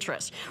points of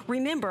interest.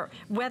 Remember,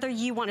 whether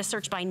you want to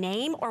search by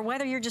name or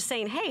whether you're just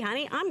saying, hey,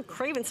 honey, I'm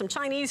craving some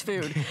Chinese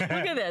food. Look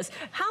at this.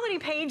 How many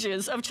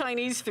pages of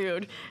Chinese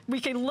food we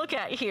can look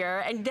at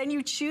here, and then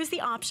you choose the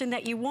option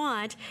that you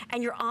want,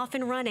 and you're off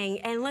and running.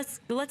 And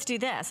let's do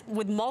this.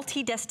 With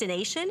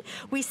multi-destination,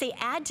 we say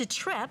add to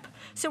trip.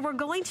 So we're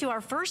going to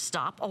our first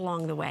stop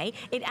along the way.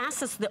 It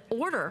asks us the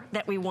order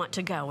that we want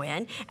to go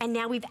in, and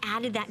now we've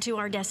added that to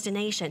our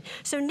destination.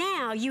 So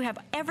now you have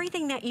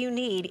everything that you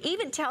need.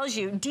 Even tells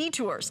you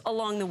detours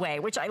along the way,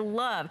 which I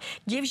love.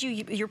 Gives you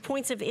your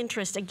points of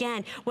interest,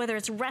 again, whether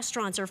it's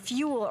restaurants or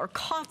fuel or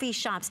coffee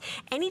shops,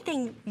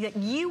 anything that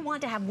you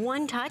want to have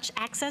One Touch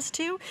access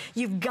to,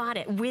 you've got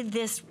it with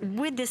this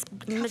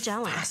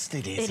Magellan. How fast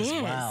it is as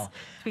well.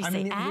 I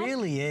mean, it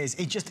really is.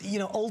 It just,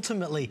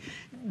 ultimately,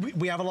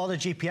 we have a lot of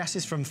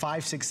GPSs from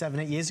 5, 6, 7,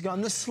 8 years ago,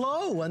 and they're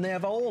slow, and they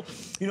have all,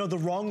 the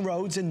wrong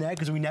roads in there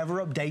because we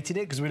never updated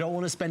it, because we don't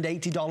want to spend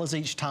 $80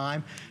 each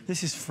time.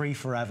 This is free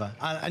forever.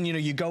 And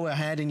you go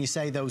ahead and you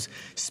say those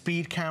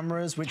speed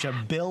cameras, which are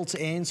built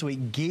in, so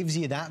it gives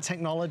you that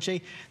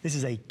technology. This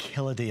is a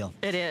killer deal.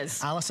 It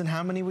is. Allison,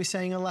 how many are we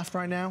saying are left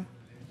right now?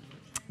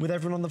 With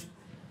everyone on the...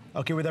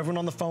 Okay, with everyone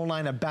on the phone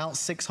line, about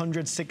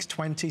 600,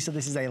 620. So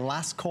this is a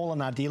last call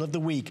on our deal of the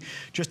week.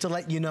 Just to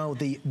let you know,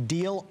 the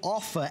deal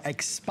offer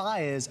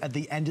expires at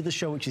the end of the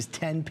show, which is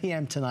 10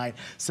 p.m. tonight.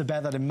 So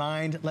bear that in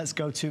mind. Let's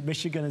go to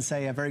Michigan and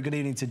say a very good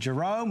evening to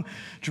Jerome.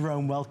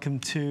 Jerome, welcome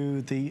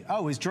to the...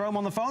 Oh, is Jerome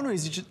on the phone or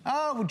is he just...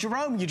 Oh,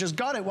 Jerome, you just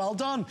got it. Well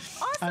done.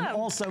 Awesome. And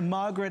also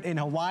Margaret in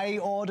Hawaii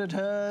ordered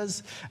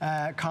hers.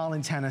 Carl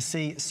in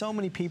Tennessee. So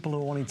many people who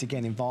are wanting to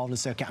get involved and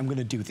say, okay, I'm going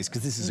to do this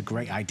because this is a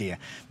great idea.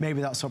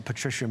 Maybe that's what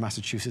Patricia in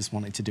Massachusetts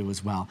wanted to do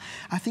as well.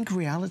 I think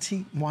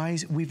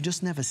reality-wise, we've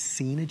just never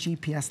seen a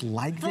GPS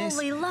like this.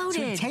 Fully loaded.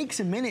 So it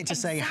takes a minute to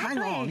say, hang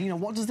on, you know,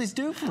 what does this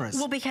do for us?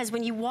 Well, because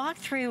when you walk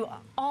through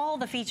all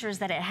the features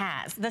that it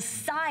has, the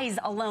size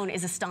alone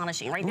is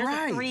astonishing, right?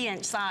 There's a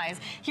 3-inch size.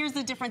 Here's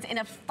the difference in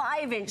a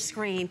 5-inch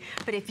screen.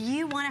 But if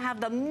you want to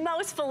have the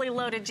most fully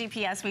loaded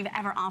GPS we've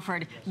ever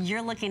offered,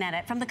 you're looking at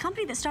it from the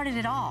company that started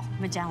it all,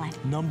 Magellan.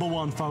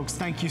 #1, folks.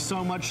 Thank you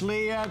so much,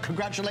 Leah.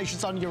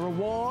 Congratulations on your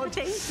award.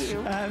 Thank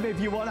you. If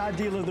you want our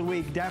deal of the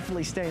week,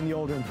 definitely stay in the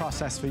ordering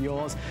process for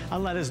yours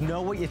and let us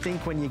know what you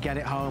think when you get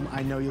it home.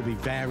 I know you'll be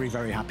very,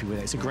 very happy with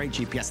it. It's a great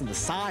GPS, and the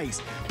size,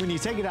 when you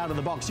take it out of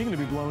the box, you're going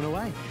to be blown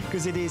away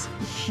because it is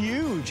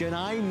huge, and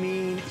I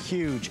mean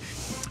huge.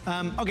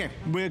 Okay,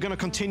 we're going to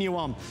continue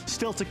on.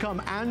 Still to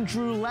come,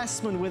 Andrew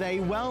Lessman with a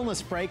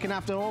wellness break, and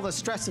after all the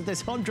stress of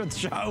this 100th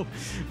show,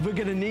 we're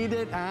going to need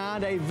it,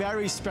 and a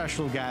very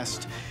special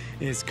guest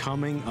is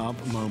coming up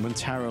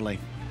momentarily.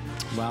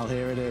 Well,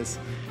 here it is.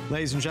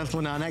 Ladies and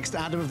gentlemen, our next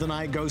Adam of the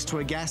Night goes to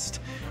a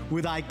guest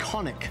with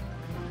iconic,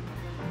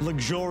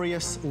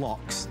 luxurious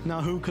locks.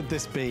 Now, who could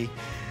this be?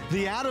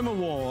 The Adam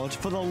Award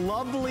for the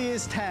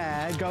loveliest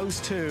hair goes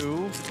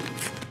to...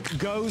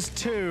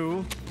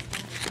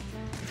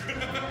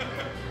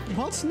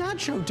 What's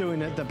Nacho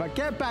doing at the back?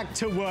 Get back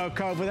to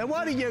work over there.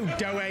 What are you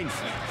doing?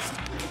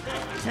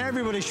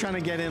 Everybody's trying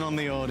to get in on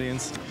the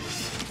audience.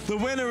 The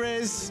winner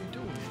is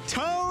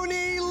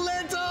Tony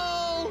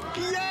Little!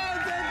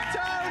 Yes, it's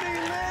Tony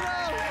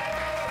Little!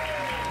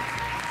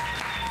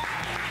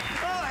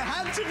 Oh, it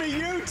had to be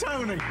you,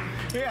 Tony.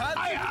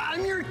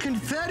 I'm your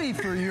confetti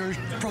for your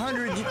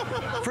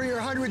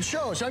 100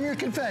 shows. I'm your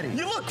confetti.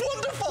 You look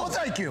wonderful. Well,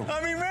 thank you.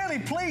 I mean, really,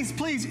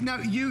 please. Now,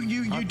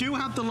 you do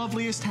have the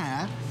loveliest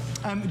hair.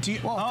 Thank you.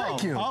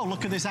 Oh,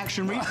 look at this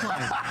action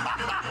replay.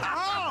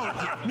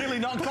 Oh, nearly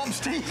knocked Bob's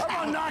teeth.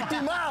 I knocked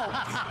him out.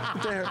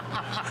 There.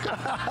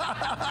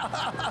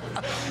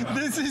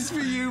 This is for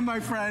you, my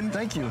friend.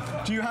 Thank you.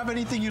 Do you have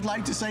anything you'd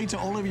like to say to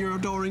all of your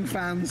adoring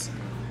fans?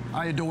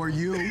 I adore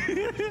you,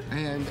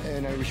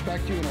 and I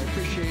respect you, and I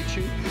appreciate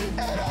you.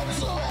 And I'm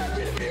so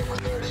happy to be here for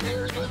 30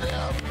 years with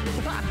him.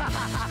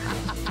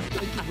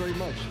 Thank you very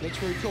much. That's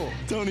very cool.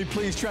 Tony,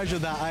 please treasure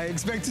that. I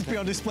expect it to be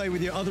on display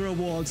with your other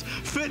awards.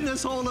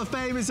 Fitness Hall of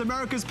Fame is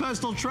America's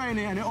personal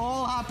trainer, and it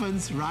all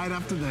happens right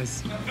after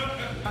this.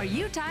 Are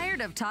you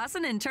tired of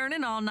tossing and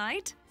turning all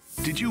night?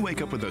 Did you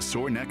wake up with a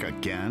sore neck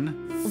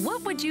again?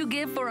 What would you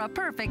give for a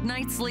perfect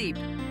night's sleep?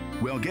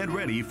 Well, get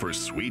ready for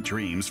sweet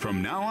dreams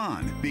from now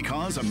on,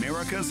 because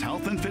America's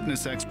health and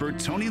fitness expert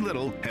Tony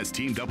Little has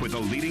teamed up with a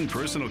leading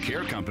personal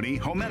care company,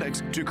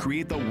 Homedics, to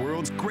create the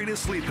world's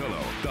greatest sleep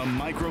pillow, the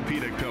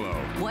Micropedic Pillow.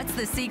 What's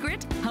the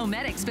secret?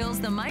 Homedics fills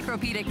the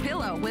Micropedic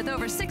Pillow with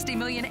over 60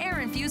 million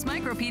air-infused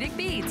micropedic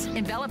beads,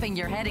 enveloping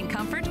your head in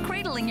comfort,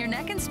 cradling your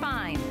neck and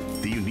spine.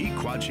 The unique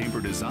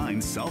quad-chamber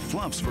design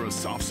self-fluffs for a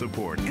soft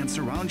support and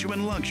surrounds you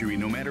in luxury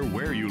no matter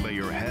where you lay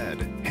your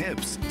head,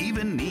 hips,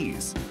 even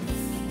knees.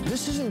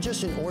 This isn't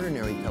just an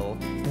ordinary pillow.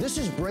 This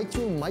is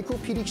breakthrough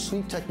micropedic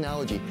sleep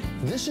technology.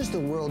 This is the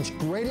world's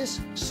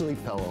greatest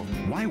sleep pillow.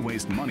 Why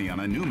waste money on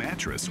a new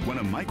mattress when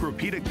a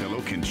Micropedic pillow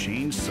can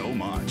change so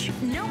much?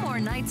 No more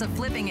nights of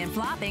flipping and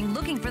flopping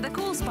looking for the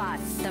cool spot.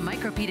 The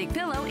Micropedic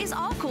Pillow is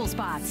all cool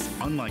spots.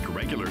 Unlike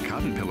regular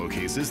cotton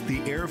pillowcases,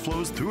 the air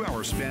flows through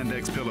our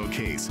spandex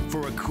pillowcase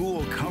for a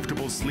cool,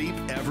 comfortable sleep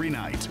every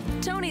night.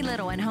 Tony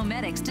Little and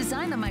Homedics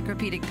designed the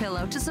Micropedic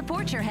Pillow to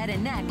support your head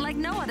and neck like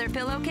no other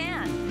pillow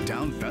can.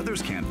 Down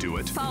feathers can't do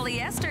it.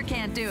 Polyester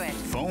can't do it.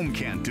 Foam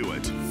can't do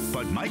it.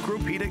 But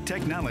Micropedic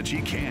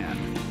technology can.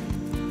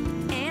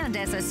 And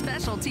as a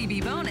special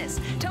TV bonus,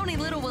 Tony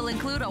Little will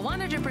include a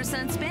 100%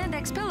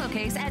 spandex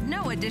pillowcase at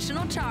no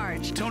additional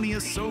charge. Tony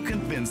is so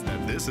convinced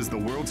that this is the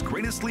world's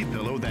greatest sleep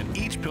pillow that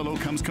each pillow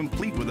comes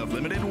complete with a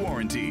limited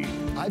warranty.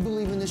 I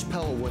believe in this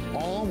pillow with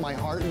all my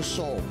heart and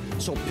soul.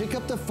 So pick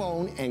up the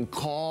phone and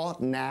call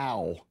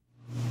now.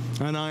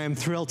 And I am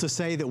thrilled to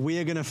say that we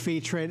are going to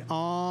feature it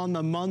on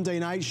the Monday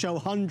Night Show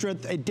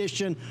 100th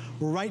edition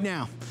right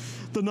now.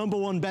 The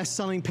 #1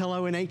 best-selling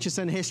pillow in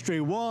HSN history,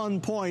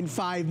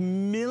 1.5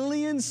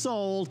 million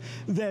sold.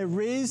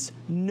 There is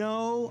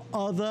no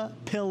other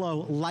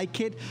pillow like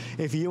it.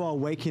 If you are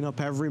waking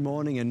up every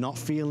morning and not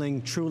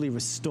feeling truly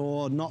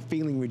restored, not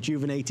feeling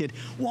rejuvenated,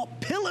 what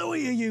pillow are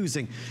you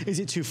using? Is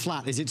it too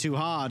flat? Is it too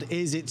hard?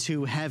 Is it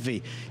too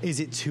heavy? Is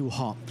it too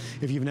hot?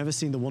 If you've never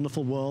seen the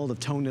wonderful world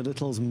of Tony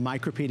Little's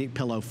Micropedic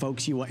pillow,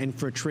 folks, you are in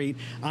for a treat.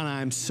 And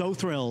I am so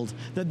thrilled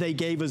that they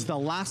gave us the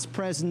last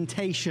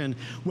presentation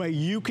where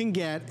you can get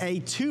get a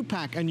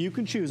 2-pack, and you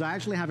can choose. I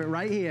actually have it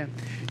right here.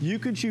 You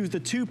can choose the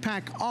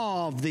 2-pack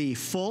of the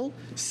full,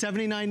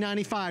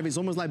 $79.95. It's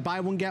almost like buy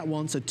one, get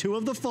one. So 2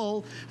 of the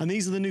full, and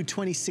these are the new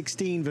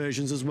 2016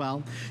 versions as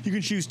well. You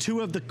can choose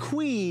 2 of the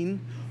queen,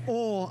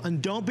 or,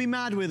 and don't be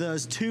mad with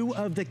us, 2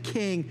 of the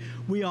king.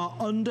 We are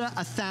under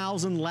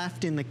 1,000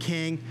 left in the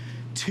king.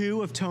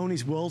 2 of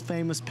Tony's world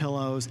famous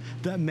pillows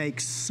that make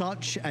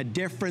such a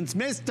difference.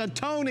 Mr.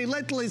 Tony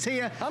Little is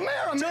here. I'm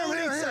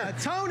here.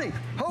 Tony.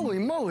 Holy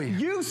moly.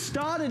 You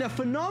started a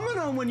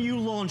phenomenon when you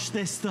launched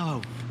this,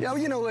 though. Yeah,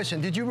 you know, listen,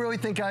 did you really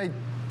think I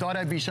thought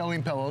I'd be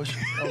selling pillows?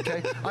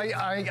 Okay.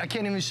 I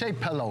can't even say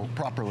pillow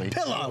properly.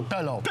 Pillow.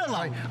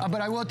 Right?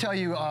 But I will tell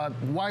you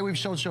why we've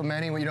sold so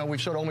many. You know,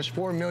 we've sold almost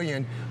 4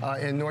 million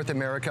in North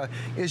America,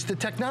 is the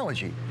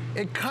technology.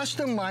 It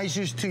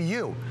customizes to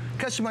you.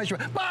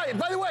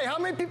 By the way, how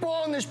many people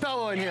own this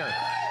pillow in here?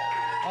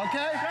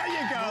 Okay? There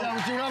you go.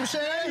 You know what I'm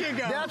saying? There you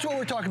go. That's what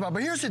we're talking about.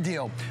 But here's the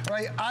deal,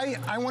 right?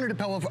 I wanted a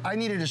pillow. I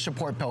needed a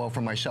support pillow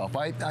for myself.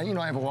 You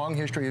know, I have a long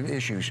history of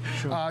issues.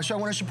 Sure. So I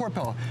want a support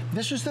pillow.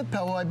 This is the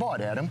pillow I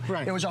bought, Adam.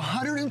 Right. It was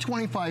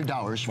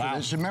 $125 for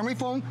this memory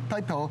foam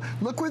type pillow.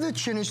 Look where the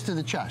chin is to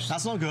the chest.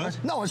 That's not good.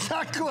 No, it's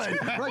not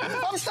good. Right?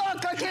 I'm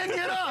stuck. I can't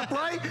get up,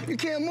 right? You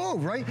can't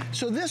move, right?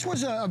 So this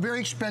was a very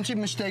expensive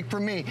mistake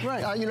for me.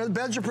 Right. You know, the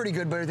beds are pretty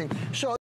good, but everything. So